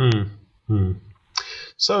time?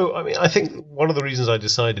 So, I think one of the reasons I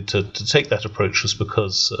decided to take that approach was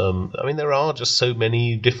because, there are just so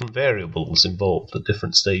many different variables involved at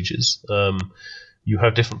different stages. You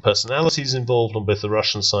have different personalities involved on both the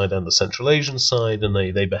Russian side and the Central Asian side, and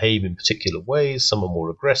they behave in particular ways. Some are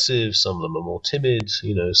more aggressive, some of them are more timid,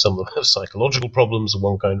 some of them have psychological problems of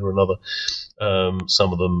one kind or another.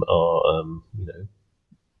 Some of them are,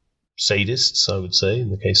 sadists, I would say,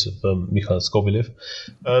 in the case of Mikhail Skobelev.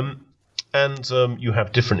 And you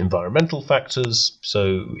have different environmental factors.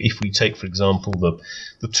 So if we take, for example,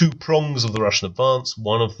 the two prongs of the Russian advance,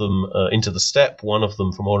 one of them into the steppe, one of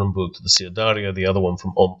them from Orenburg to the Sirdarya, the other one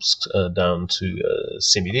from Omsk down to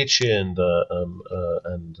Semirichi and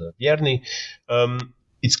Vierny,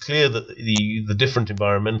 it's clear that the different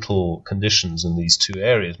environmental conditions in these two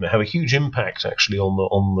areas may have a huge impact actually on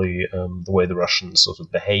the way the Russians sort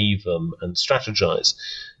of behave and strategize.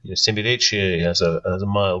 Semirichi has a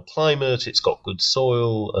mild climate. It's got good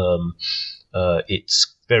soil.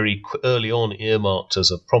 It's very early on earmarked as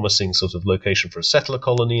a promising sort of location for a settler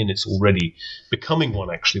colony, and it's already becoming one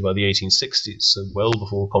actually by the 1860s, so well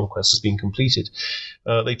before conquest has been completed.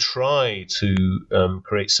 They try to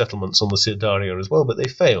create settlements on the Syr Darya as well, but they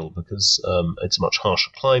fail because it's a much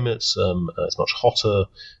harsher climate, it's much hotter,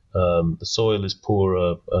 the soil is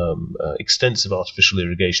poorer, extensive artificial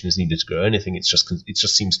irrigation is needed to grow anything. It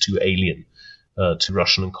just seems too alien to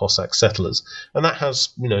Russian and Cossack settlers, and that has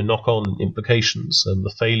knock-on implications. And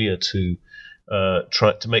the failure to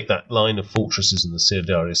try to make that line of fortresses in the Syr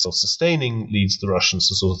Darya self-sustaining leads the Russians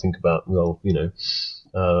to sort of think about,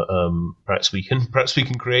 perhaps we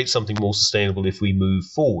can create something more sustainable if we move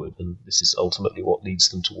forward, and this is ultimately what leads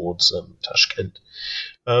them towards Tashkent.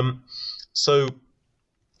 So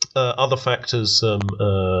other factors,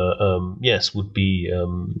 yes, would be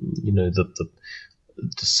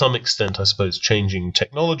to some extent, I suppose, changing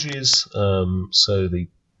technologies. So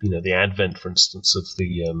the advent, for instance, of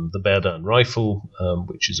the Berdan rifle,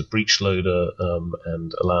 which is a breech loader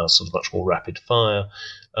and allows sort of much more rapid fire,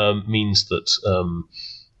 means that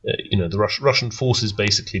the Russian forces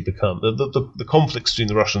basically become the conflicts between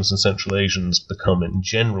the Russians and Central Asians become in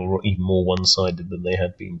general even more one-sided than they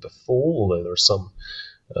had been before, although there are some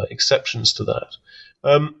exceptions to that.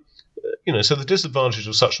 So the disadvantage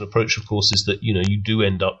of such an approach, of course, is that you do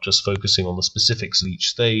end up just focusing on the specifics of each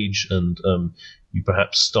stage, and you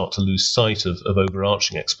perhaps start to lose sight of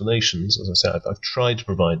overarching explanations. As I say, I've tried to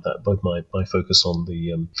provide that, both my focus on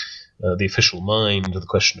the official mind, the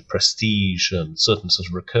question of prestige, and certain sort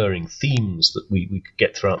of recurring themes that we could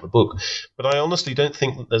get throughout the book. But I honestly don't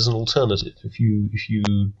think that there's an alternative. If you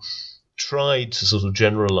tried to sort of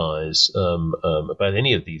generalize about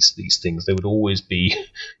any of these things, there would always be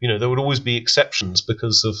exceptions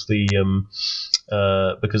because of the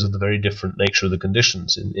very different nature of the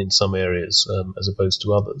conditions in some areas as opposed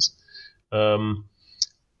to others.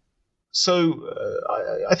 So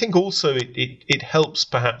I think also it helps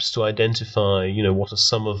perhaps to identify what are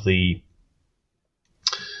some of the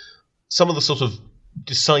sort of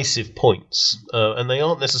decisive points, and they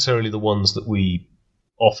aren't necessarily the ones that we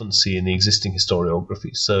often see in the existing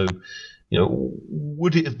historiography. So,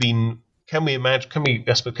 would it have been? Can we imagine a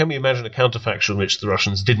counterfactual in which the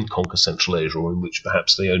Russians didn't conquer Central Asia, or in which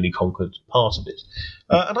perhaps they only conquered part of it?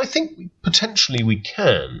 And I think potentially we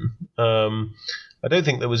can. I don't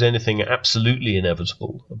think there was anything absolutely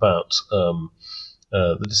inevitable about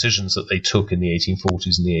the decisions that they took in the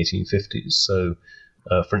 1840s and the 1850s. So,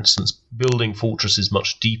 for instance, building fortresses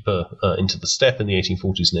much deeper into the steppe in the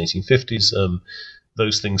 1840s and 1850s.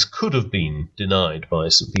 Those things could have been denied by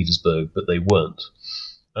St. Petersburg, but they weren't.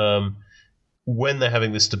 When they're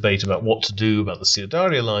having this debate about what to do about the Syr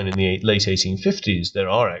Darya line in the late 1850s, there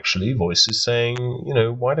are actually voices saying,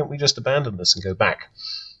 why don't we just abandon this and go back?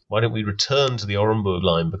 Why don't we return to the Orenburg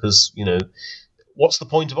line? Because, what's the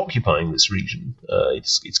point of occupying this region?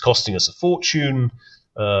 It's costing us a fortune.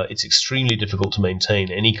 It's extremely difficult to maintain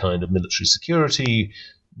any kind of military security.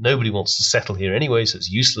 Nobody wants to settle here anyway, so it's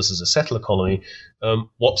useless as a settler colony.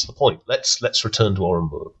 What's the point? Let's return to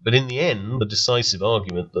Orenburg. But in the end, the decisive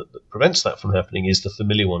argument that prevents that from happening is the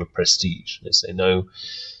familiar one of prestige. They say, no,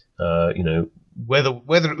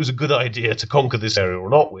 whether it was a good idea to conquer this area or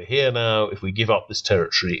not, we're here now. If we give up this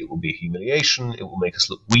territory, it will be a humiliation. It will make us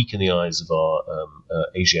look weak in the eyes of our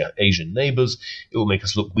Asian neighbors. It will make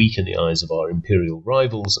us look weak in the eyes of our imperial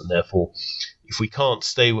rivals, and therefore, if we can't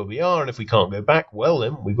stay where we are and if we can't go back, well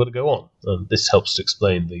then, we've got to go on. And this helps to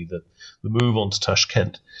explain the move on to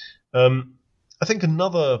Tashkent. I think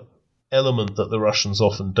another element that the Russians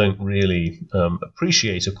often don't really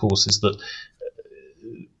appreciate, of course, is that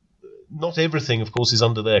not everything, of course, is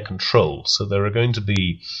under their control. So there are going to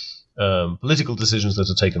be political decisions that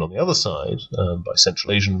are taken on the other side by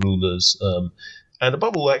Central Asian rulers. And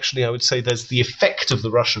above all, actually, I would say there's the effect of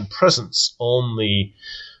the Russian presence on the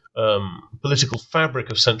political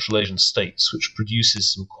fabric of Central Asian states, which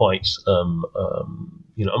produces some quite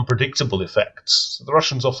unpredictable effects. So the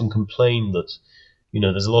Russians often complain that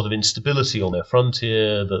there's a lot of instability on their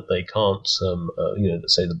frontier, that they can't,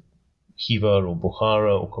 let's say the Khiva or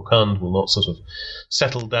Bukhara or Kokand will not sort of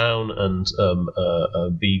settle down and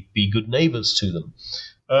be good neighbors to them.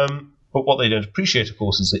 But what they don't appreciate, of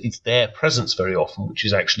course, is that it's their presence very often which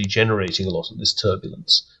is actually generating a lot of this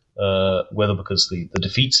turbulence. Whether because the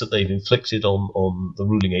defeats that they've inflicted on the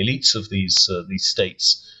ruling elites of these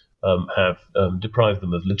states have deprived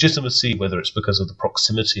them of legitimacy, whether it's because of the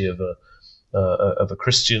proximity of a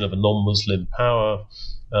Christian, of a non-Muslim power,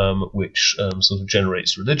 which sort of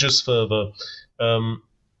generates religious fervor.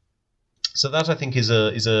 So that, I think, is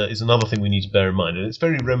another thing we need to bear in mind, and it's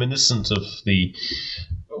very reminiscent of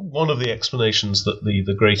one of the explanations that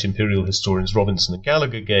the great imperial historians Robinson and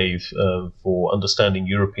Gallagher gave for understanding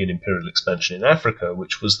European imperial expansion in Africa,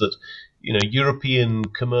 which was that European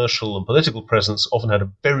commercial and political presence often had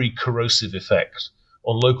a very corrosive effect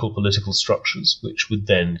on local political structures, which would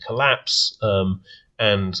then collapse.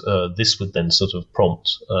 And this would then sort of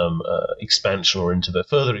prompt expansion or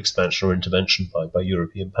further expansion or intervention by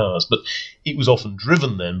European powers. But it was often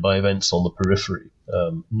driven then by events on the periphery,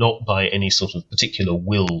 not by any sort of particular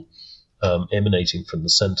will emanating from the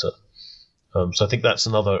centre. So I think that's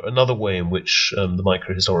another way in which the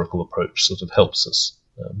microhistorical approach sort of helps us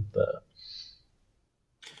there.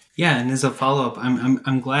 Yeah, and as a follow-up,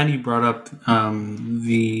 I'm glad you brought up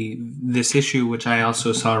this issue, which I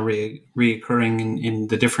also saw reoccurring in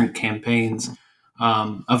the different campaigns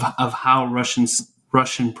of how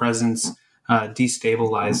Russian presence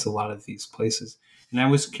destabilized a lot of these places. And I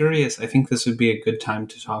was curious. I think this would be a good time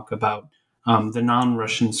to talk about the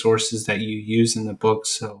non-Russian sources that you use in the book.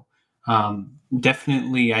 So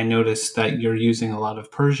definitely, I noticed that you're using a lot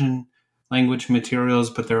of Persian language materials,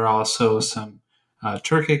 but there are also some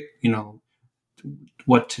Turkic,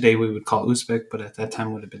 what today we would call Uzbek, but at that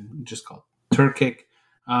time would have been just called Turkic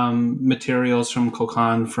materials from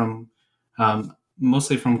Kokand,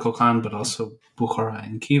 mostly from Kokand, but also Bukhara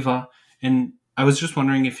and Khiva. And I was just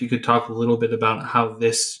wondering if you could talk a little bit about how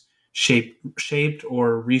this shaped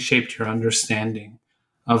or reshaped your understanding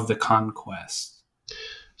of the conquest.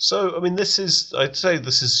 So, I mean, I'd say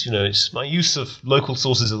this is, it's my use of local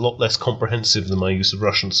sources is a lot less comprehensive than my use of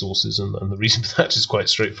Russian sources, and the reason for that is quite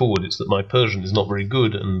straightforward. It's that my Persian is not very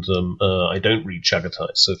good, and I don't read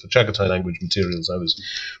Chagatai. So for Chagatai language materials, I was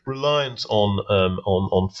reliant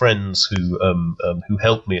on friends who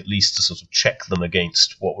helped me at least to sort of check them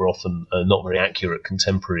against what were often not very accurate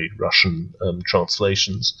contemporary Russian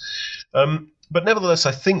translations. But nevertheless,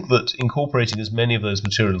 I think that incorporating as many of those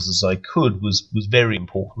materials as I could was very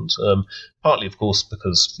important. Partly, of course,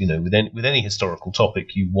 because with any historical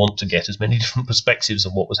topic, you want to get as many different perspectives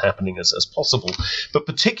of what was happening as possible. But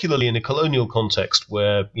particularly in a colonial context,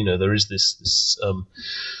 where there is this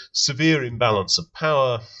severe imbalance of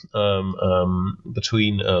power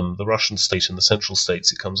between the Russian state and the central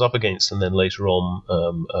states it comes up against, and then later on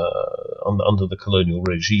under the colonial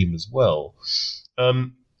regime as well.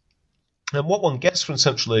 And what one gets from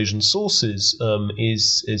Central Asian sources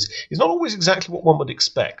is not always exactly what one would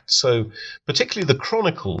expect. So, particularly the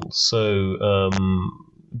chronicles. So,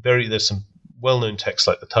 there's some well-known texts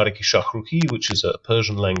like the Tarikh-i Shahruhi, which is a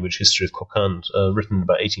Persian language history of Kokand, written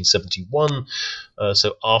about 1871.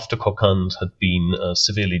 So, after Kokand had been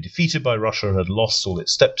severely defeated by Russia and had lost all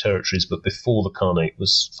its steppe territories, but before the Khanate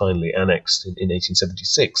was finally annexed in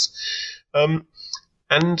 1876,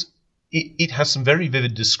 and it has some very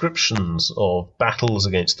vivid descriptions of battles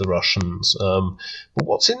against the Russians. But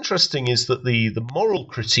what's interesting is that the moral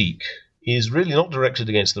critique is really not directed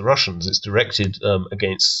against the Russians. It's directed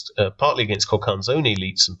against partly against Kokand's own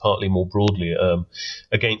elites and partly more broadly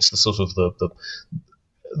against the sort of the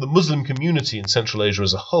Muslim community in Central Asia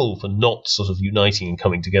as a whole for not sort of uniting and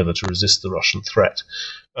coming together to resist the Russian threat.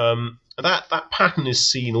 That pattern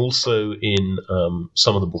is seen also in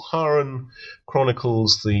some of the Bukharan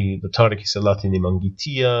chronicles, the Tarikh-i Salatin-i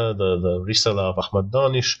Mangitiya, the Risala of Ahmad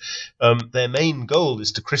Danish. Their main goal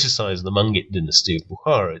is to criticize the Mangit dynasty of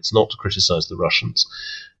Bukhara. It's not to criticize the Russians.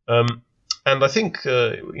 And I think,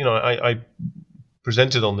 I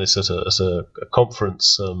presented on this at a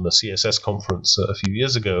conference, a CSS conference a few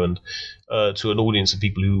years ago, and to an audience of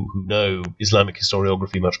people who know Islamic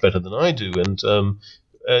historiography much better than I do. And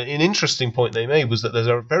an interesting point they made was that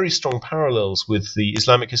there are very strong parallels with the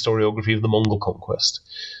Islamic historiography of the Mongol conquest.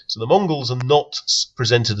 So the Mongols are not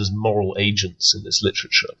presented as moral agents in this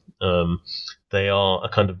literature. They are a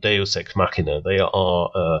kind of deus ex machina. They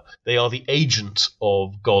are the agent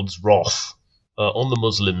of God's wrath on the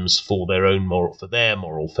Muslims for their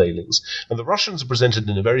moral failings. And the Russians are presented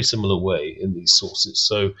in a very similar way in these sources.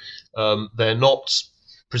 So they're not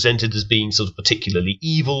presented as being sort of particularly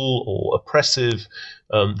evil or oppressive.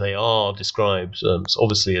 They are described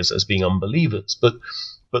obviously as being unbelievers, but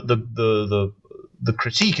the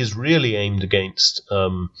critique is really aimed against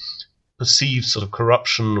perceived sort of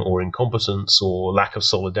corruption or incompetence or lack of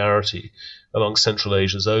solidarity amongst Central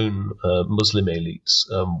Asia's own Muslim elites,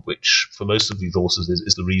 which for most of these authors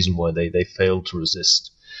is the reason why they failed to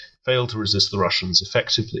resist the Russians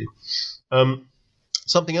effectively.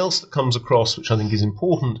 Something else that comes across, which I think is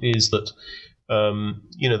important, is that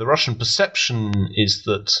the Russian perception is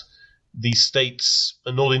that these states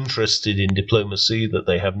are not interested in diplomacy, that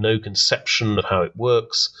they have no conception of how it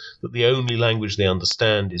works, that the only language they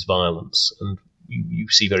understand is violence. And you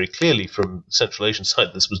see very clearly from the Central Asian side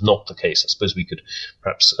this was not the case. I suppose we could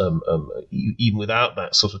perhaps, even without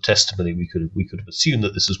that sort of testimony, we could have assumed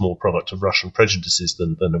that this was more a product of Russian prejudices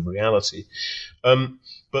than of reality.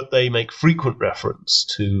 But they make frequent reference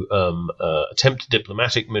to attempted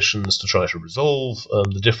diplomatic missions to try to resolve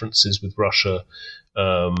the differences with Russia.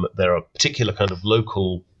 There are particular kind of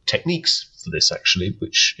local techniques for this, actually,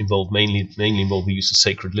 which mainly involve the use of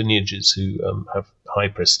sacred lineages who have high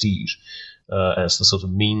prestige as the sort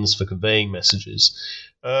of means for conveying messages.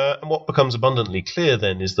 And what becomes abundantly clear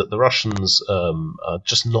then is that the Russians are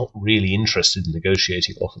just not really interested in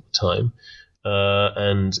negotiating a lot of the time.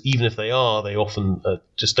 And even if they are, they often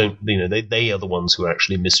just don't, they are the ones who are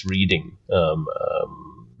actually misreading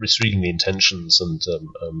the intentions and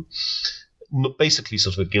basically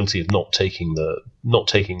sort of guilty of not taking the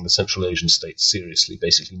Central Asian states seriously,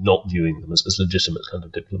 basically not viewing them as legitimate kind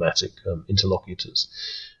of diplomatic interlocutors.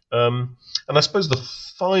 And I suppose the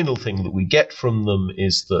final thing that we get from them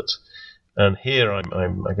is that, and here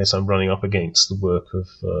I guess I'm running up against the work of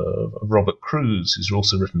Robert Cruz, who's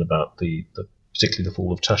also written about particularly the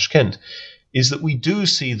fall of Tashkent, is that we do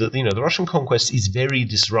see that the Russian conquest is very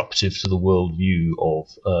disruptive to the worldview of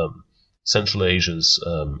Central Asia's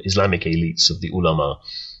Islamic elites of the ulama.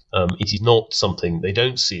 It is not something, they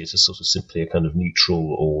don't see it as sort of simply a kind of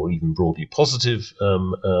neutral or even broadly positive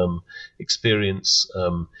experience.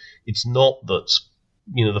 It's not that,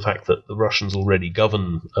 the fact that the Russians already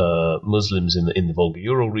govern Muslims in the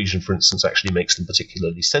Volga-Ural region, for instance, actually makes them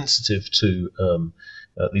particularly sensitive to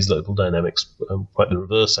these local dynamics. Quite the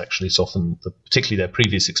reverse, actually. It's often, particularly their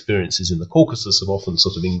previous experiences in the Caucasus, have often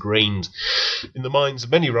sort of ingrained in the minds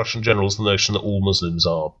of many Russian generals the notion that all Muslims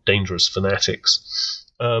are dangerous fanatics.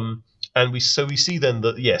 And we see then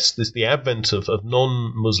that, yes, the advent of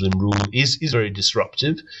non-Muslim rule is very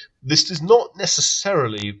disruptive. This does not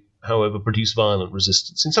necessarily, however, produce violent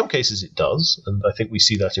resistance. In some cases it does, and I think we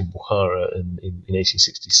see that in Bukhara in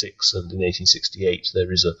 1866 and in 1868.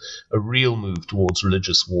 There is a real move towards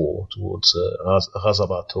religious war, towards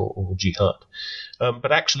Ghazavat or jihad.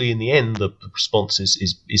 But actually, in the end, the response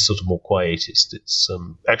is sort of more quietist. It's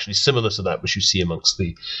actually similar to that which you see amongst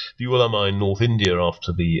the ulama in North India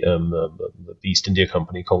after the East India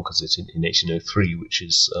Company conquers it in 1803, which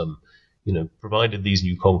is provided these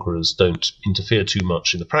new conquerors don't interfere too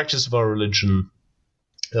much in the practice of our religion,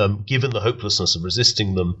 given the hopelessness of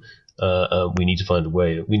resisting them, we need to find a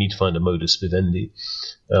way. We need to find a modus vivendi,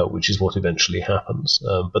 which is what eventually happens.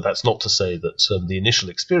 But that's not to say that the initial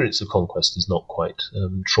experience of conquest is not quite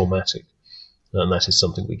traumatic, and that is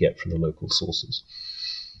something we get from the local sources.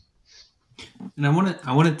 And I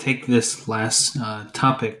want to take this last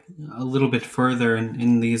topic a little bit further, and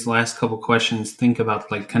in these last couple questions, think about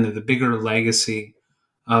like kind of the bigger legacy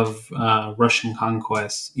of Russian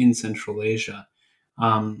conquest in Central Asia.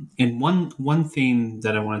 And one theme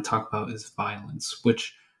that I want to talk about is violence,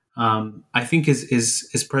 which I think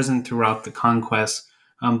is present throughout the conquest.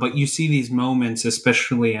 But you see these moments,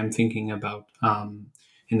 especially I'm thinking about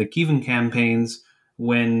in the Kievan campaigns,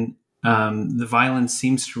 when the violence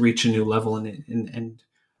seems to reach a new level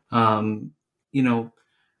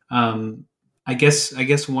I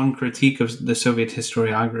guess one critique of the Soviet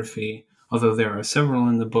historiography, although there are several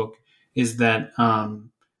in the book, is that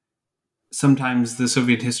sometimes the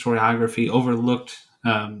Soviet historiography overlooked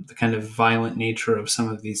the kind of violent nature of some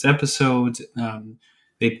of these episodes.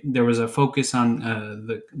 There was a focus on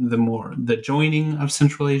the joining of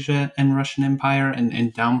Central Asia and Russian Empire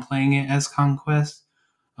and downplaying it as conquest.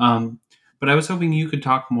 But I was hoping you could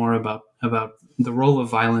talk more about the role of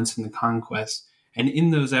violence in the conquest, and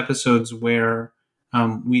in those episodes where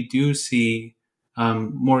we do see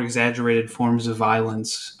more exaggerated forms of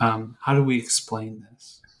violence, how do we explain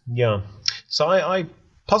this? Yeah, so I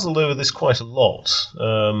puzzled over this quite a lot.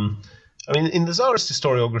 I mean, in the Tsarist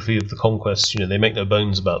historiography of the conquest, they make no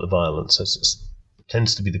bones about the violence, as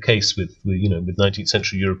tends to be the case with 19th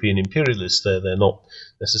century European imperialists. They're not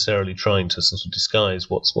necessarily trying to sort of disguise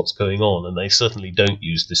what's going on, and they certainly don't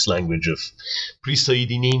use this language of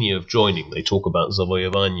prisoedinение, of joining. They talk about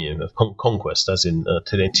zavoyevanie, of conquest, as in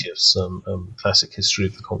Terentiev's classic history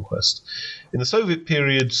of the conquest. In the Soviet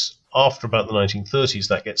periods, after about the 1930s,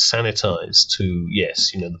 that gets sanitized to,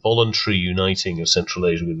 yes, the voluntary uniting of Central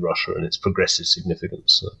Asia with Russia and its progressive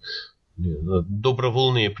significance.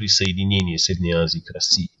 Добровольное присоединение Средней Азии к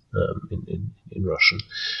России in Russian.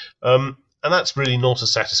 that's really not a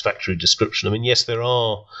satisfactory description. I mean, yes, there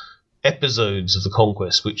are episodes of the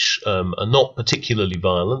conquest which are not particularly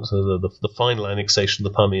violent. The final annexation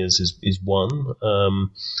of the Pamirs is one.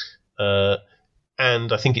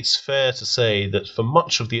 And I think it's fair to say that for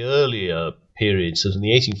much of the earlier periods, so in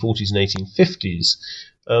the 1840s and 1850s,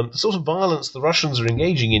 the sort of violence the Russians are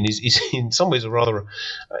engaging in is in some ways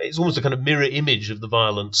it's almost a kind of mirror image of the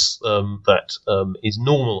violence that is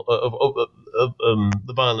normal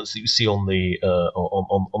the violence that you see on the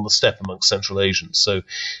steppe amongst Central Asians. So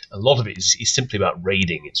a lot of it is simply about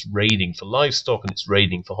raiding. It's raiding for livestock and it's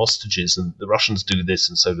raiding for hostages, and the Russians do this,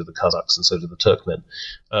 and so do the Kazakhs, and so do the Turkmen.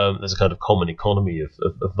 There's a kind of common economy of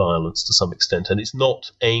violence to some extent, and it's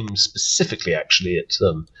not aimed specifically actually at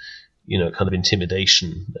kind of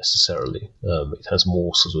intimidation necessarily. It has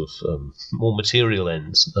more sort of more material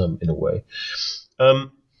ends in a way.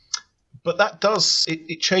 But that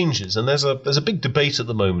it changes, and there's a big debate at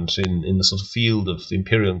the moment in the sort of field of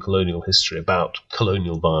imperial and colonial history about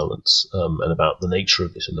colonial violence and about the nature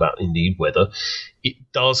of it, and about indeed whether it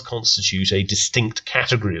does constitute a distinct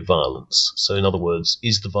category of violence. So in other words,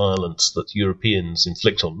 is the violence that Europeans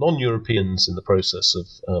inflict on non-Europeans in the process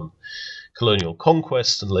of colonial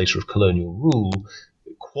conquest and later of colonial rule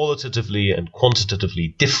qualitatively and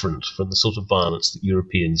quantitatively different from the sort of violence that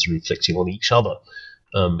Europeans are inflicting on each other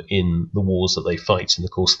in the wars that they fight in the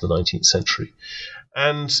course of the 19th century.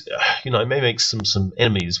 And, I may make some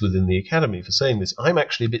enemies within the Academy for saying this. I'm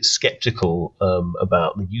actually a bit skeptical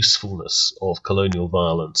about the usefulness of colonial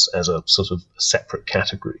violence as a sort of separate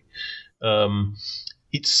category.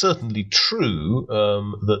 It's certainly true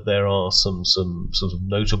that there are some sort of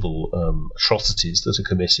notable atrocities that are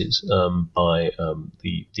committed by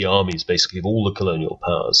the armies, basically, of all the colonial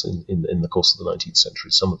powers in the course of the 19th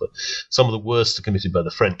century. Some of the worst are committed by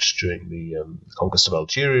the French during the conquest of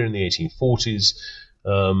Algeria in the 1840s.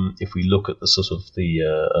 If we look at the sort of the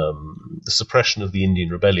suppression of the Indian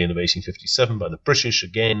Rebellion of 1857 by the British,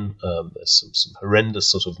 again, there's some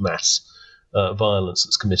horrendous sort of mass violence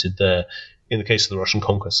that's committed there. In the case of the Russian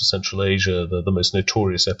conquest of Central Asia, the most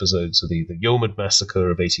notorious episodes are the Yomad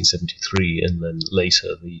massacre of 1873, and then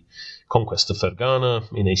later the conquest of Fergana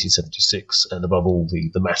in 1876, and above all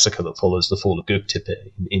the massacre that follows the fall of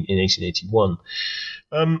Göktepe in 1881.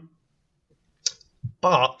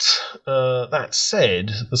 But that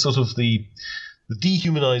said, the sort of the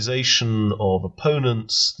dehumanization of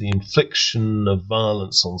opponents, the infliction of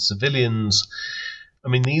violence on civilians, I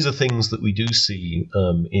mean, these are things that we do see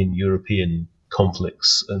in European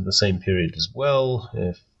conflicts in the same period as well.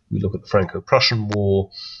 If we look at the Franco-Prussian War,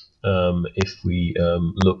 if we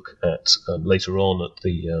look at later on at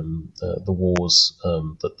the wars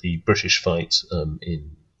that the British fight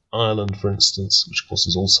in Ireland, for instance, which of course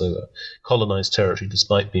is also a colonized territory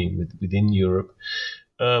despite being within Europe.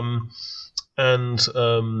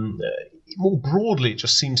 More broadly, it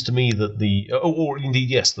just seems to me that the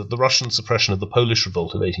Russian suppression of the Polish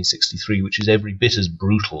revolt of 1863, which is every bit as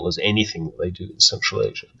brutal as anything that they do in Central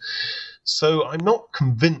Asia. So I'm not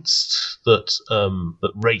convinced that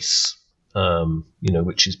that race,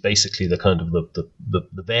 which is basically the kind of the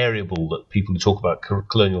variable that people who talk about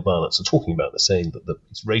colonial violence are talking about. They're saying that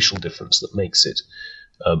it's racial difference that makes it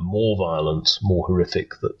more violent, more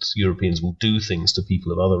horrific, that Europeans will do things to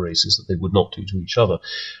people of other races that they would not do to each other.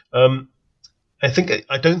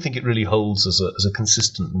 I don't think it really holds as a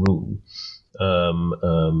consistent rule.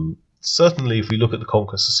 Certainly, if we look at the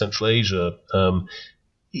conquest of Central Asia,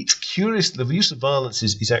 it's curious. The use of violence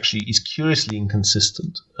is curiously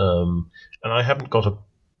inconsistent, and I haven't got a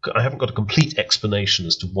complete explanation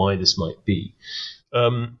as to why this might be.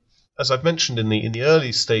 As I've mentioned in the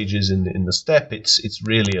early stages in the steppe, it's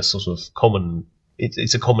really a sort of common.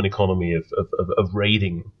 It's a common economy of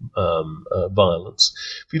raiding violence.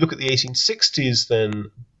 If you look at the 1860s,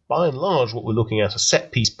 then by and large what we're looking at are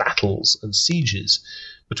set-piece battles and sieges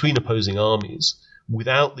between opposing armies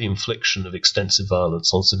without the infliction of extensive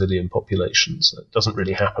violence on civilian populations. It doesn't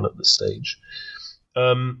really happen at this stage.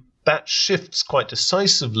 That shifts quite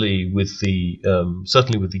decisively with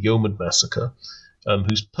certainly with the Yomad massacre,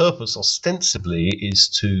 whose purpose ostensibly is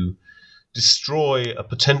to destroy a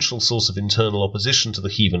potential source of internal opposition to the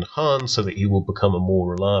Kievan Khan so that he will become a more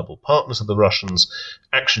reliable partner to the Russians.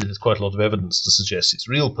 Actually, there's quite a lot of evidence to suggest its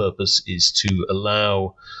real purpose is to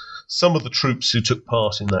allow some of the troops who took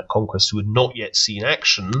part in that conquest who had not yet seen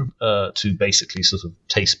action to basically sort of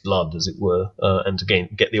taste blood, as it were, and to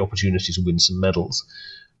get the opportunity to win some medals.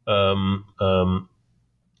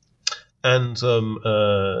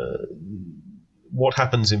 What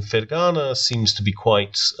happens in Fergana seems to be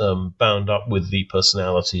quite bound up with the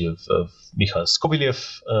personality of Mikhail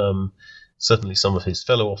Skobeliev. Certainly some of his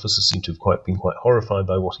fellow officers seem to have been quite horrified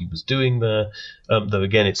by what he was doing there, though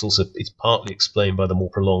again it's partly explained by the more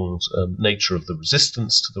prolonged nature of the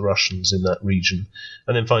resistance to the Russians in that region.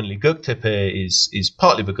 And then finally Göktepe is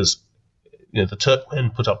partly because the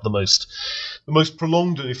Turkmen put up the most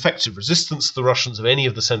prolonged and effective resistance to the Russians of any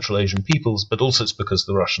of the Central Asian peoples, but also it's because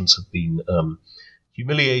the Russians have been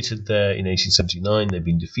humiliated there in 1879. They've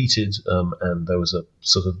been defeated, and there was a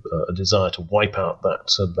sort of a desire to wipe out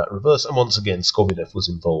that reverse. And once again, Skobelev was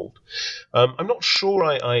involved. I'm not sure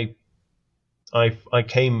I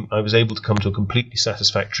was able to come to a completely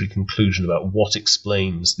satisfactory conclusion about what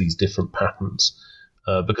explains these different patterns,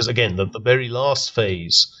 because again, the very last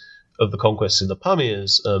phase of the conquests in the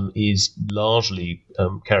Pamirs is largely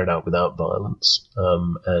carried out without violence,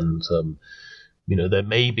 and there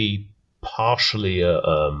may be partially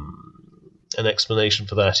an explanation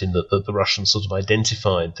for that in that the Russians sort of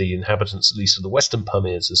identified the inhabitants, at least of the Western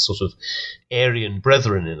Pamirs, as sort of Aryan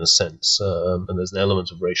brethren in a sense, and there's an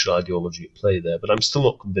element of racial ideology at play there. But I'm still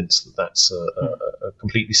not convinced that that's a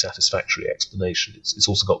completely satisfactory explanation. It's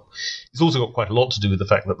also got quite a lot to do with the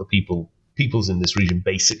fact that the peoples in this region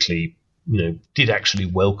basically did actually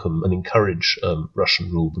welcome and encourage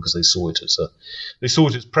Russian rule because they saw it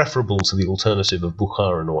as preferable to the alternative of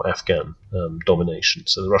Bukharan or Afghan domination.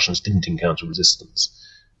 So the Russians didn't encounter resistance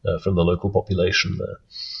from the local population there.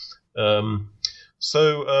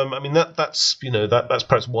 That's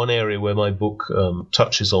perhaps one area where my book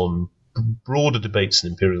touches on broader debates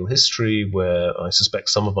in imperial history, where I suspect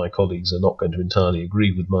some of my colleagues are not going to entirely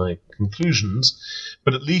agree with my conclusions,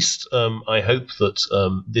 but at least I hope that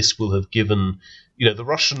this will have given, the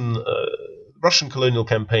Russian colonial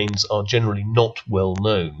campaigns are generally not well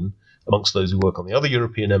known amongst those who work on the other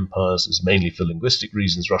European empires. It's mainly for linguistic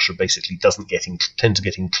reasons. Russia basically doesn't tend to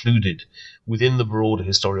get included within the broader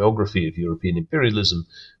historiography of European imperialism,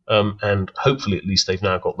 and hopefully at least they've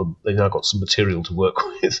now got some material to work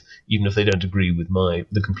with, even if they don't agree with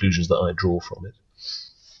the conclusions that I draw from it.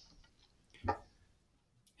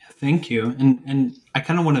 Thank you. And I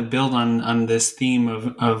kind of want to build on this theme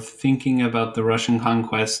of thinking about the Russian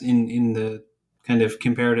conquest in the kind of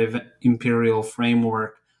comparative imperial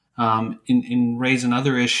framework, and raise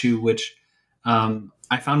another issue which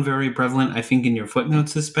I found very prevalent, I think, in your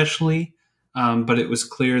footnotes especially, but it was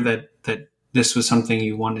clear that this was something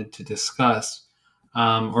you wanted to discuss,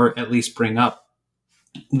 or at least bring up,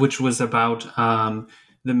 which was about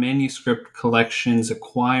the manuscript collections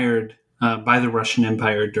acquired by the Russian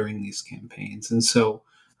Empire during these campaigns. And so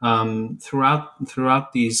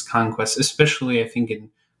throughout these conquests, especially I think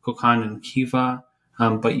in Kokand and Khiva,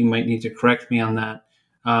 but you might need to correct me on that,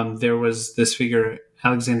 there was this figure,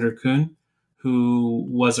 Alexander Kun, who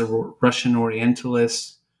was a Russian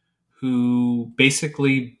Orientalist who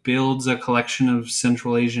basically builds a collection of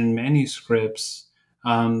Central Asian manuscripts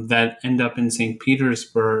that end up in St.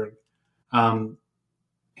 Petersburg, hand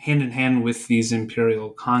in hand with these imperial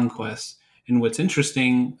conquests. And what's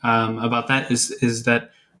interesting about that is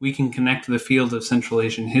that we can connect the field of Central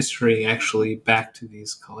Asian history actually back to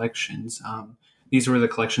these collections. These were the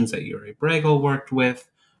collections that Yuri Bregel worked with.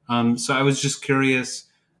 So I was just curious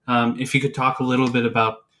if you could talk a little bit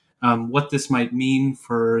about what this might mean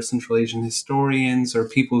for Central Asian historians or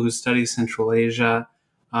people who study Central Asia,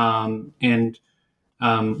 and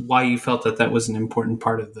why you felt that was an important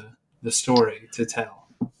part of the story to tell.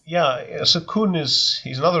 Yeah, so Kun he's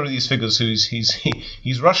another of these figures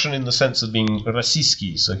he's Russian in the sense of being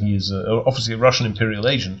Rossiyski, so he is obviously a Russian imperial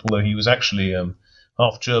agent, although he was actually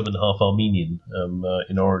half German, half Armenian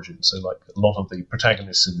in origin. So like a lot of the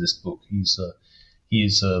protagonists in this book, he's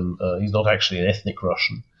not actually an ethnic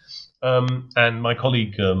Russian. And my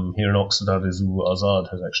colleague here in Oxford, Arezou Azad,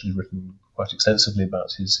 has actually written quite extensively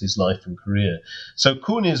about his life and career. So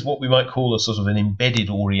Kun is what we might call a sort of an embedded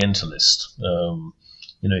Orientalist.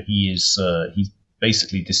 He's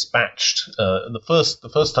basically dispatched. The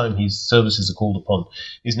first time his services are called upon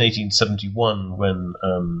is in 1871, when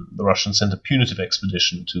the Russians sent a punitive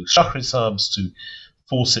expedition to Shahrisabz to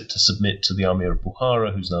force it to submit to the Amir of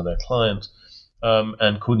Bukhara, who's now their client.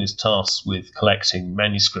 And Kun is tasked with collecting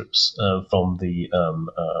manuscripts from the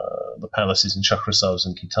palaces in Shahrisabz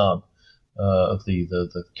and Kitab of the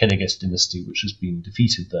Kenegest dynasty, which has been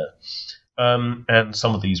defeated there. And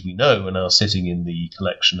some of these we know are now sitting in the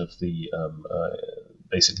collection of the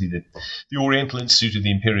Oriental Institute of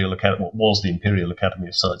the Imperial Academy, what was the Imperial Academy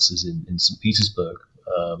of Sciences in St. Petersburg.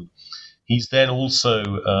 He's then also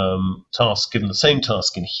given the same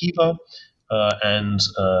task in Khiva, and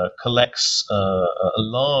collects a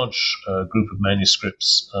large group of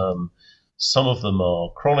manuscripts. Some of them are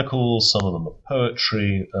chronicles, some of them are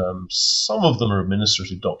poetry, some of them are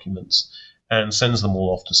administrative documents, and sends them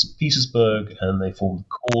all off to St. Petersburg, and they form the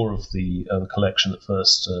core of the collection at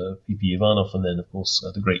first, P.P. Ivanov, and then, of course,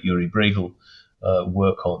 the great Yuri Bregel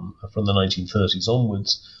work on from the 1930s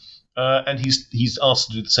onwards. And he's asked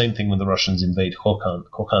to do the same thing when the Russians invade Kokand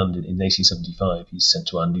in 1875. He's sent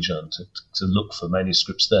to Andijan to look for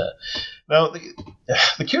manuscripts there. Now,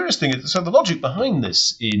 the curious thing is, so the logic behind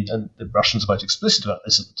this, and the Russians are quite explicit about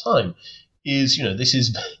this at the time, is,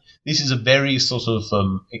 this is a very sort of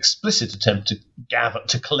explicit attempt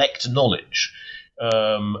to collect knowledge.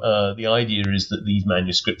 The idea is that these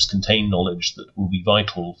manuscripts contain knowledge that will be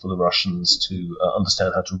vital for the Russians to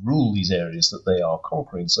understand how to rule these areas that they are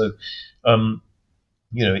conquering. So,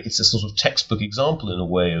 it's a sort of textbook example in a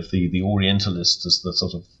way of the Orientalist as the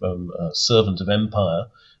sort of servant of empire,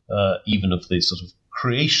 even of the sort of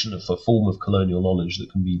creation of a form of colonial knowledge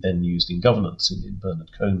that can be then used in governance, in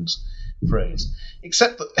Bernard Cohn's phrase.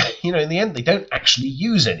 Except that, in the end, they don't actually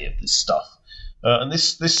use any of this stuff. And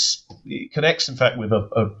this connects, in fact, with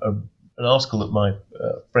an article that my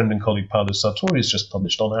friend and colleague Paolo Sartori has just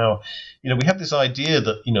published on how, we have this idea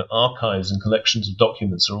that, archives and collections of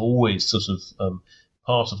documents are always sort of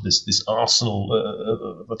part of this arsenal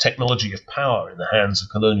of a technology of power in the hands of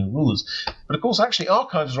colonial rulers. But, of course, actually,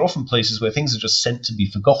 archives are often places where things are just sent to be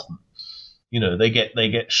forgotten. They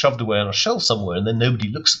get shoved away on a shelf somewhere, and then nobody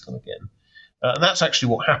looks at them again. And that's actually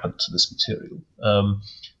what happened to this material.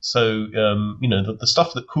 The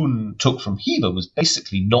stuff that Kuhn took from Hiva was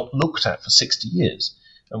basically not looked at for 60 years.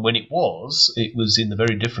 And when it was in the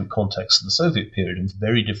very different context of the Soviet period and for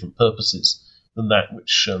very different purposes than that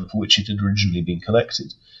for which it had originally been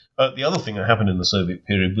collected. The other thing that happened in the Soviet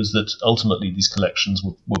period was that ultimately these collections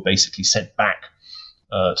were basically sent back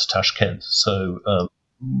to Tashkent. So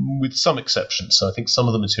with some exceptions. So I think some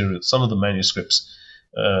of the manuscripts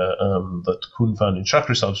that Kuhn found in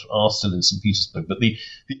Shahrisabz are still in St. Petersburg. But the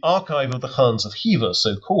archive of the Khans of Hiva,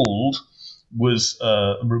 so-called, was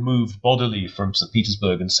removed bodily from St.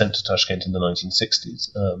 Petersburg and sent to Tashkent in the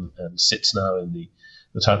 1960s, and sits now in the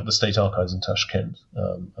state archives in Tashkent.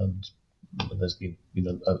 And there's been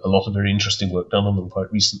a lot of very interesting work done on them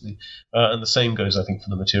quite recently. And the same goes, I think, for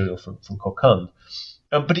the material from Kokand.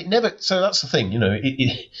 But it never. So that's the thing,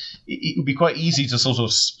 it would be quite easy to sort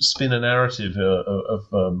of spin a narrative of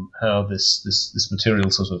how this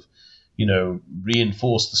material sort of,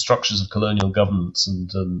 reinforced the structures of colonial governance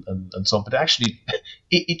and so on. But actually,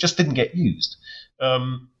 it just didn't get used.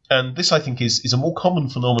 And this, I think, is a more common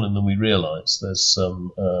phenomenon than we realise. There's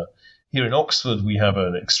here in Oxford, we have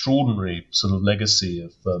an extraordinary sort of legacy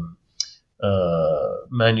of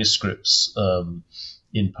manuscripts.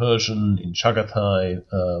 In Persian, in Chagatai,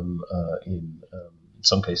 in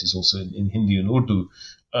some cases also in Hindi and Urdu,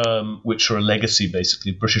 which are a legacy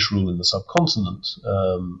basically of British rule in the subcontinent,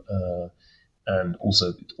 and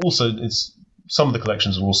also some of the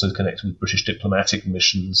collections are also connected with British diplomatic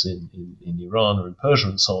missions in Iran or in Persia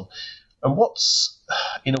and so on. And what's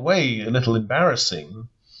in a way a little embarrassing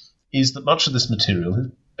is that much of this material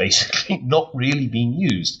has basically not really been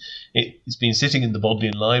used. It's been sitting in the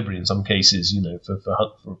Bodleian Library in some cases,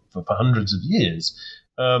 for hundreds of years,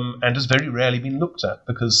 and has very rarely been looked at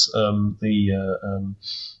because the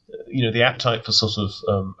appetite for sort of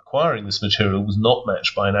acquiring this material was not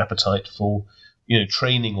matched by an appetite for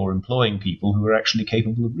training or employing people who were actually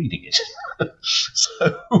capable of reading it.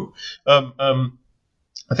 So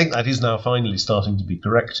I think that is now finally starting to be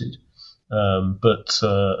corrected. But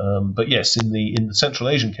yes, in the Central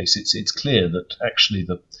Asian case, it's clear that actually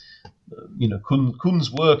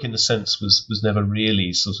Kuhn's work, in a sense, was never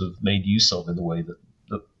really sort of made use of in the way that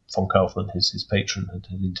von Kaufmann, his patron, had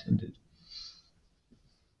intended.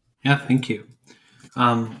 Yeah, thank you.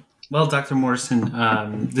 Well, Dr.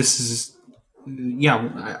 Morrison, this is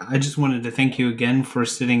I just wanted to thank you again for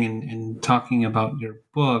sitting and talking about your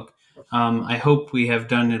book. I hope we have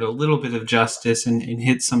done it a little bit of justice and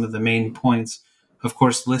hit some of the main points. Of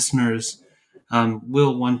course, listeners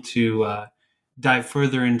will want to dive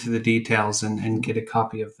further into the details and get a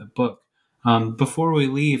copy of the book. Before we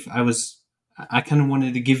leave, I kind of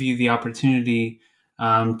wanted to give you the opportunity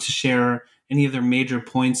to share any other major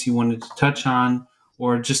points you wanted to touch on,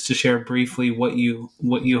 or just to share briefly what you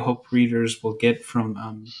hope readers will get from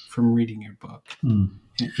reading your book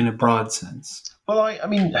in a broad sense. Well, I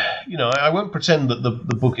mean, I won't pretend that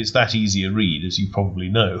the book is that easy a read, as you probably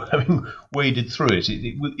know. I mean, waded through it.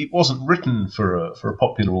 It wasn't written for a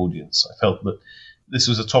popular audience. I felt that this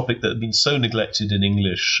was a topic that had been so neglected in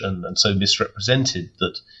English and so misrepresented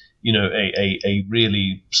that, a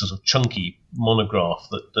really sort of chunky monograph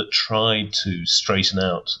that tried to straighten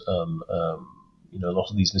out, a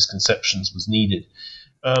lot of these misconceptions was needed.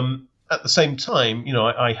 at the same time,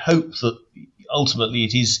 I hope that ultimately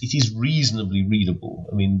it is reasonably readable.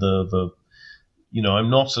 I mean, I'm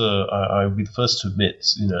not I would be the first to admit,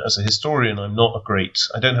 as a historian, I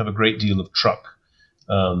don't have a great deal of truck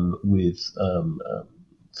with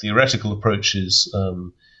theoretical approaches,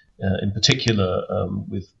 in particular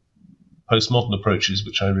with postmodern approaches,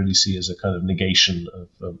 which I really see as a kind of negation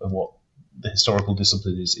of what the historical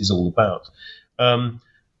discipline is all about.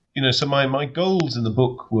 So my goals in the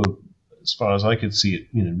book were, as far as I could see it,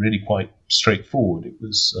 really quite straightforward. It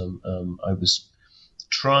was I was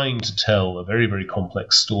trying to tell a very, very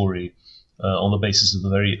complex story on the basis of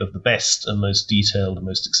the best and most detailed and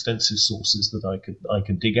most extensive sources that I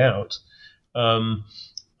could dig out.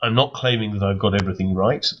 I'm not claiming that I've got everything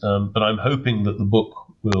right, but I'm hoping that the book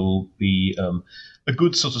will be a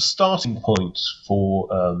good sort of starting point for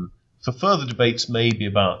further debates, maybe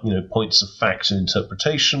about points of fact and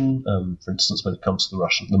interpretation. For instance, when it comes to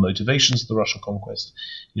the motivations of the Russian conquest,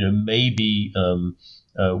 maybe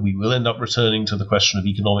we will end up returning to the question of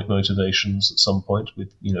economic motivations at some point,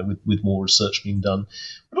 with more research being done.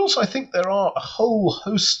 But also, I think there are a whole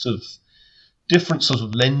host of different sort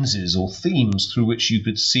of lenses or themes through which you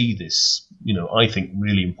could see this, I think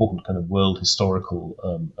really important kind of world historical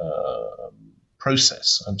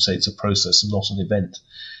process. I'd say it's a process and not an event,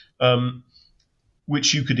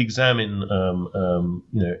 which you could examine,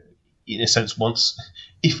 in a sense, once,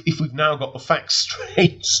 if we've now got the facts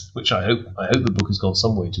straight, which I hope the book has gone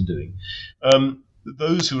some way to doing.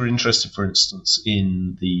 Those who are interested, for instance,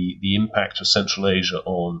 in the impact of Central Asia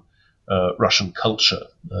on Russian culture,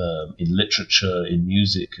 in literature, in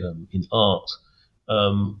music, in art,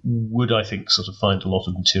 would, I think, sort of find a lot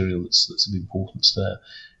of material that's of importance there.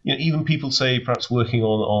 Even people say, perhaps working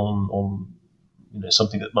on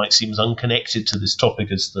something that might seem as unconnected to this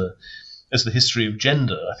topic as the history of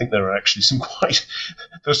gender. I think there are actually some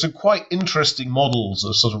quite interesting models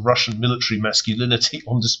of sort of Russian military masculinity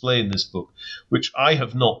on display in this book, which I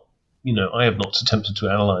have not attempted to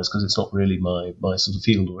analyze because it's not really my sort of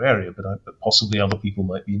field or area, but possibly other people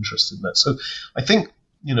might be interested in that. So I think,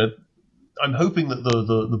 I'm hoping that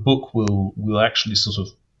the book will actually sort of,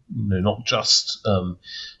 not just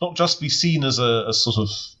be seen as a sort of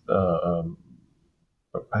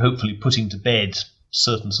hopefully putting to bed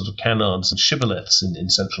certain sort of canards and shibboleths in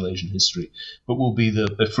Central Asian history, but will be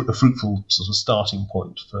a fruitful sort of starting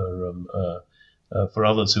point for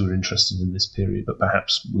others who are interested in this period, but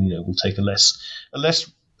perhaps will take a less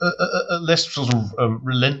sort of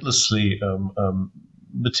relentlessly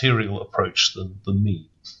material approach than me.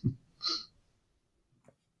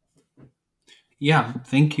 Yeah,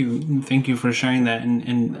 thank you for sharing that,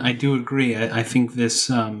 and I do agree. I think this,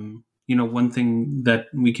 one thing that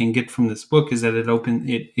we can get from this book is that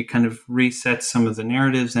it kind of resets some of the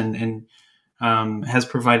narratives and has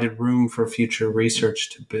provided room for future research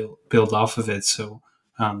to build off of it. So,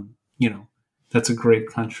 that's a great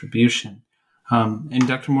contribution. And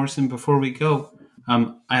Dr. Morrison, before we go,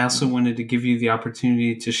 I also wanted to give you the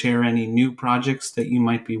opportunity to share any new projects that you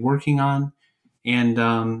might be working on.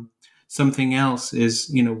 And something else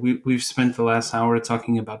is, we've spent the last hour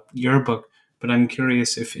talking about your book, but I'm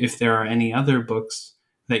curious if there are any other books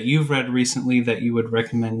that you've read recently that you would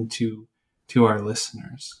recommend to our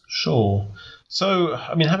listeners. Sure. So,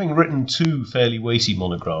 I mean, having written two fairly weighty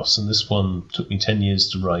monographs, and this one took me 10 years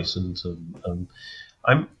to write, and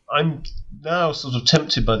I'm now sort of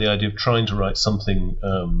tempted by the idea of trying to write something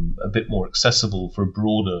a bit more accessible for a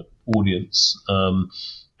broader audience.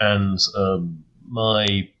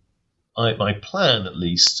 My plan, at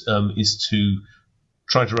least, is to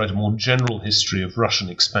try to write a more general history of Russian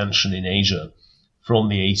expansion in Asia from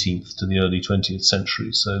the 18th to the early 20th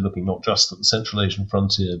century. So looking not just at the Central Asian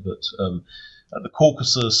frontier, but at the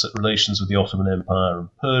Caucasus, at relations with the Ottoman Empire and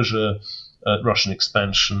Persia, at Russian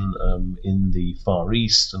expansion in the Far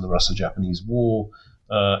East and the Russo-Japanese War,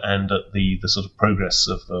 and at the sort of progress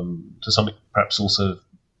of, to some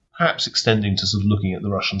perhaps extending to sort of looking at the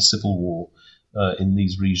Russian Civil War in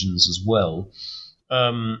these regions as well.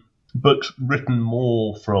 But written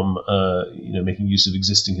more from, making use of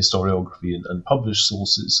existing historiography and published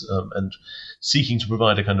sources, and seeking to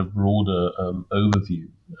provide a kind of broader overview.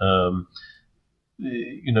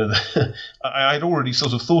 I'd already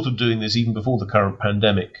sort of thought of doing this even before the current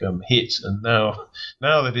pandemic hit, and now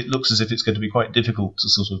that it looks as if it's going to be quite difficult to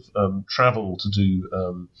sort of travel to do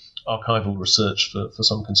archival research for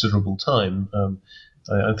some considerable time,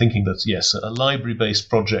 I'm thinking that, yes, a library-based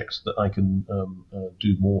project that I can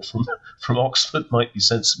do more from Oxford might be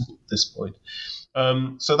sensible at this point.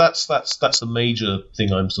 So that's the major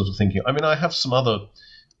thing I'm sort of thinking. I mean, I have some other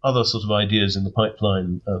other sort of ideas in the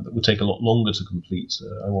pipeline that would take a lot longer to complete.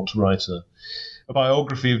 I want to write a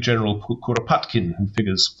biography of General Kuropatkin, who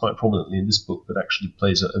figures quite prominently in this book, but actually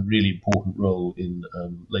plays a really important role in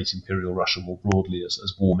late Imperial Russia more broadly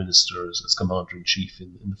as war minister, as commander-in-chief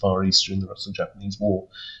in the Far East during the Russo-Japanese War.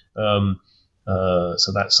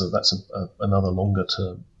 So that's another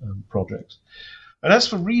longer-term project. And as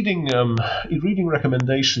for reading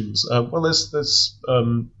recommendations, well, there's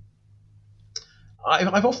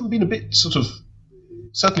I've often been a bit sort of,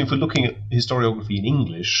 certainly if we're looking at historiography in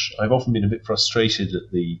English, I've often been a bit frustrated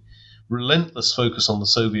at the relentless focus on the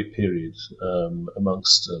Soviet period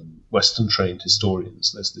amongst Western-trained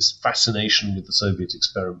historians. There's this fascination with the Soviet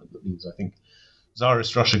experiment that means I think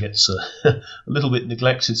Tsarist Russia gets a little bit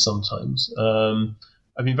neglected sometimes.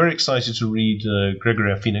 I've been very excited to read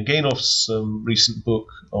Gregory Afinogenov's recent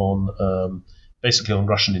book on basically on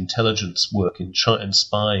Russian intelligence work in China and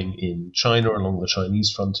spying in China along the Chinese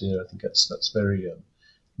frontier. I think that's very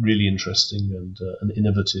really interesting and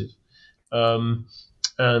innovative. I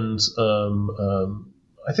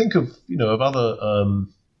think of other.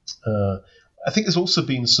 I think there's also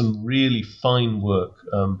been some really fine work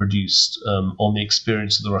produced on the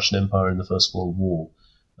experience of the Russian Empire in the First World War.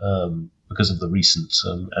 Because of the recent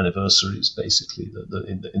anniversaries, basically,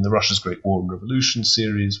 in the Russia's Great War and Revolution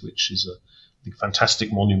series, which is a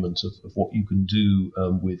fantastic monument of what you can do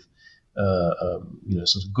with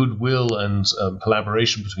sort of goodwill and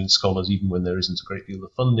collaboration between scholars, even when there isn't a great deal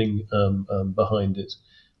of funding behind it.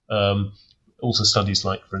 Also studies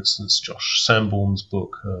like, for instance, Josh Sanborn's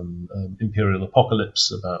book, Imperial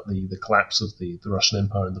Apocalypse, about the collapse of the Russian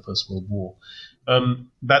Empire in the First World War.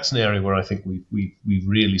 That's an area where I think we've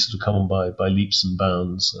really sort of come on by leaps and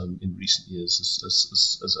bounds in recent years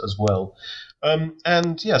as well.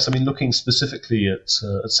 And yes, I mean, looking specifically at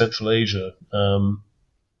Central Asia,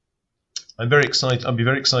 I'd be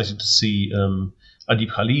very excited to see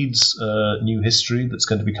Adib Khalid's new history that's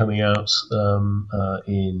going to be coming out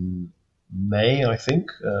in May, I think,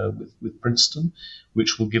 with Princeton,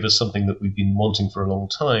 which will give us something that we've been wanting for a long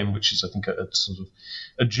time, which is, I think, a sort of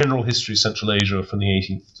a general history of Central Asia from the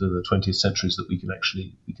 18th to the 20th centuries that we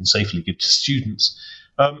can safely give to students.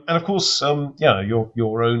 And of course,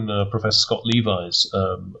 your own Professor Scott Levi's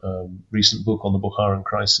recent book on the Bukharan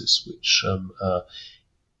crisis, which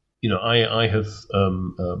I have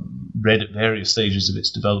read at various stages of its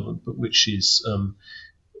development, but which is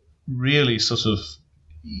really sort of,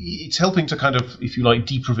 it's helping to kind of, if you like,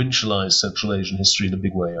 deprovincialize Central Asian history in a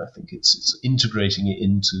big way. I think it's integrating it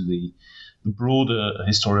into the broader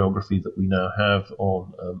historiography that we now have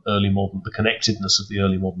on the connectedness of the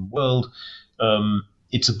early modern world.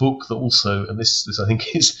 It's a book that also, and this I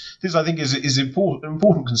think is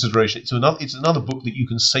important consideration. It's another book that you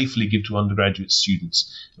can safely give to undergraduate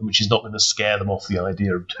students, and which is not going to scare them off the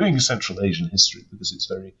idea of doing Central Asian history, because it's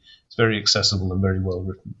very accessible and very well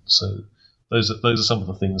written. So those are some of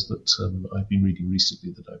the things that I've been reading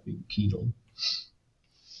recently that I've been keen on.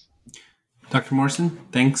 Dr. Morrison,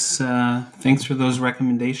 thanks for those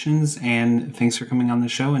recommendations, and thanks for coming on the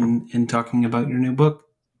show and talking about your new book.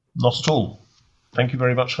 Not at all. Thank you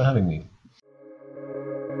very much for having me.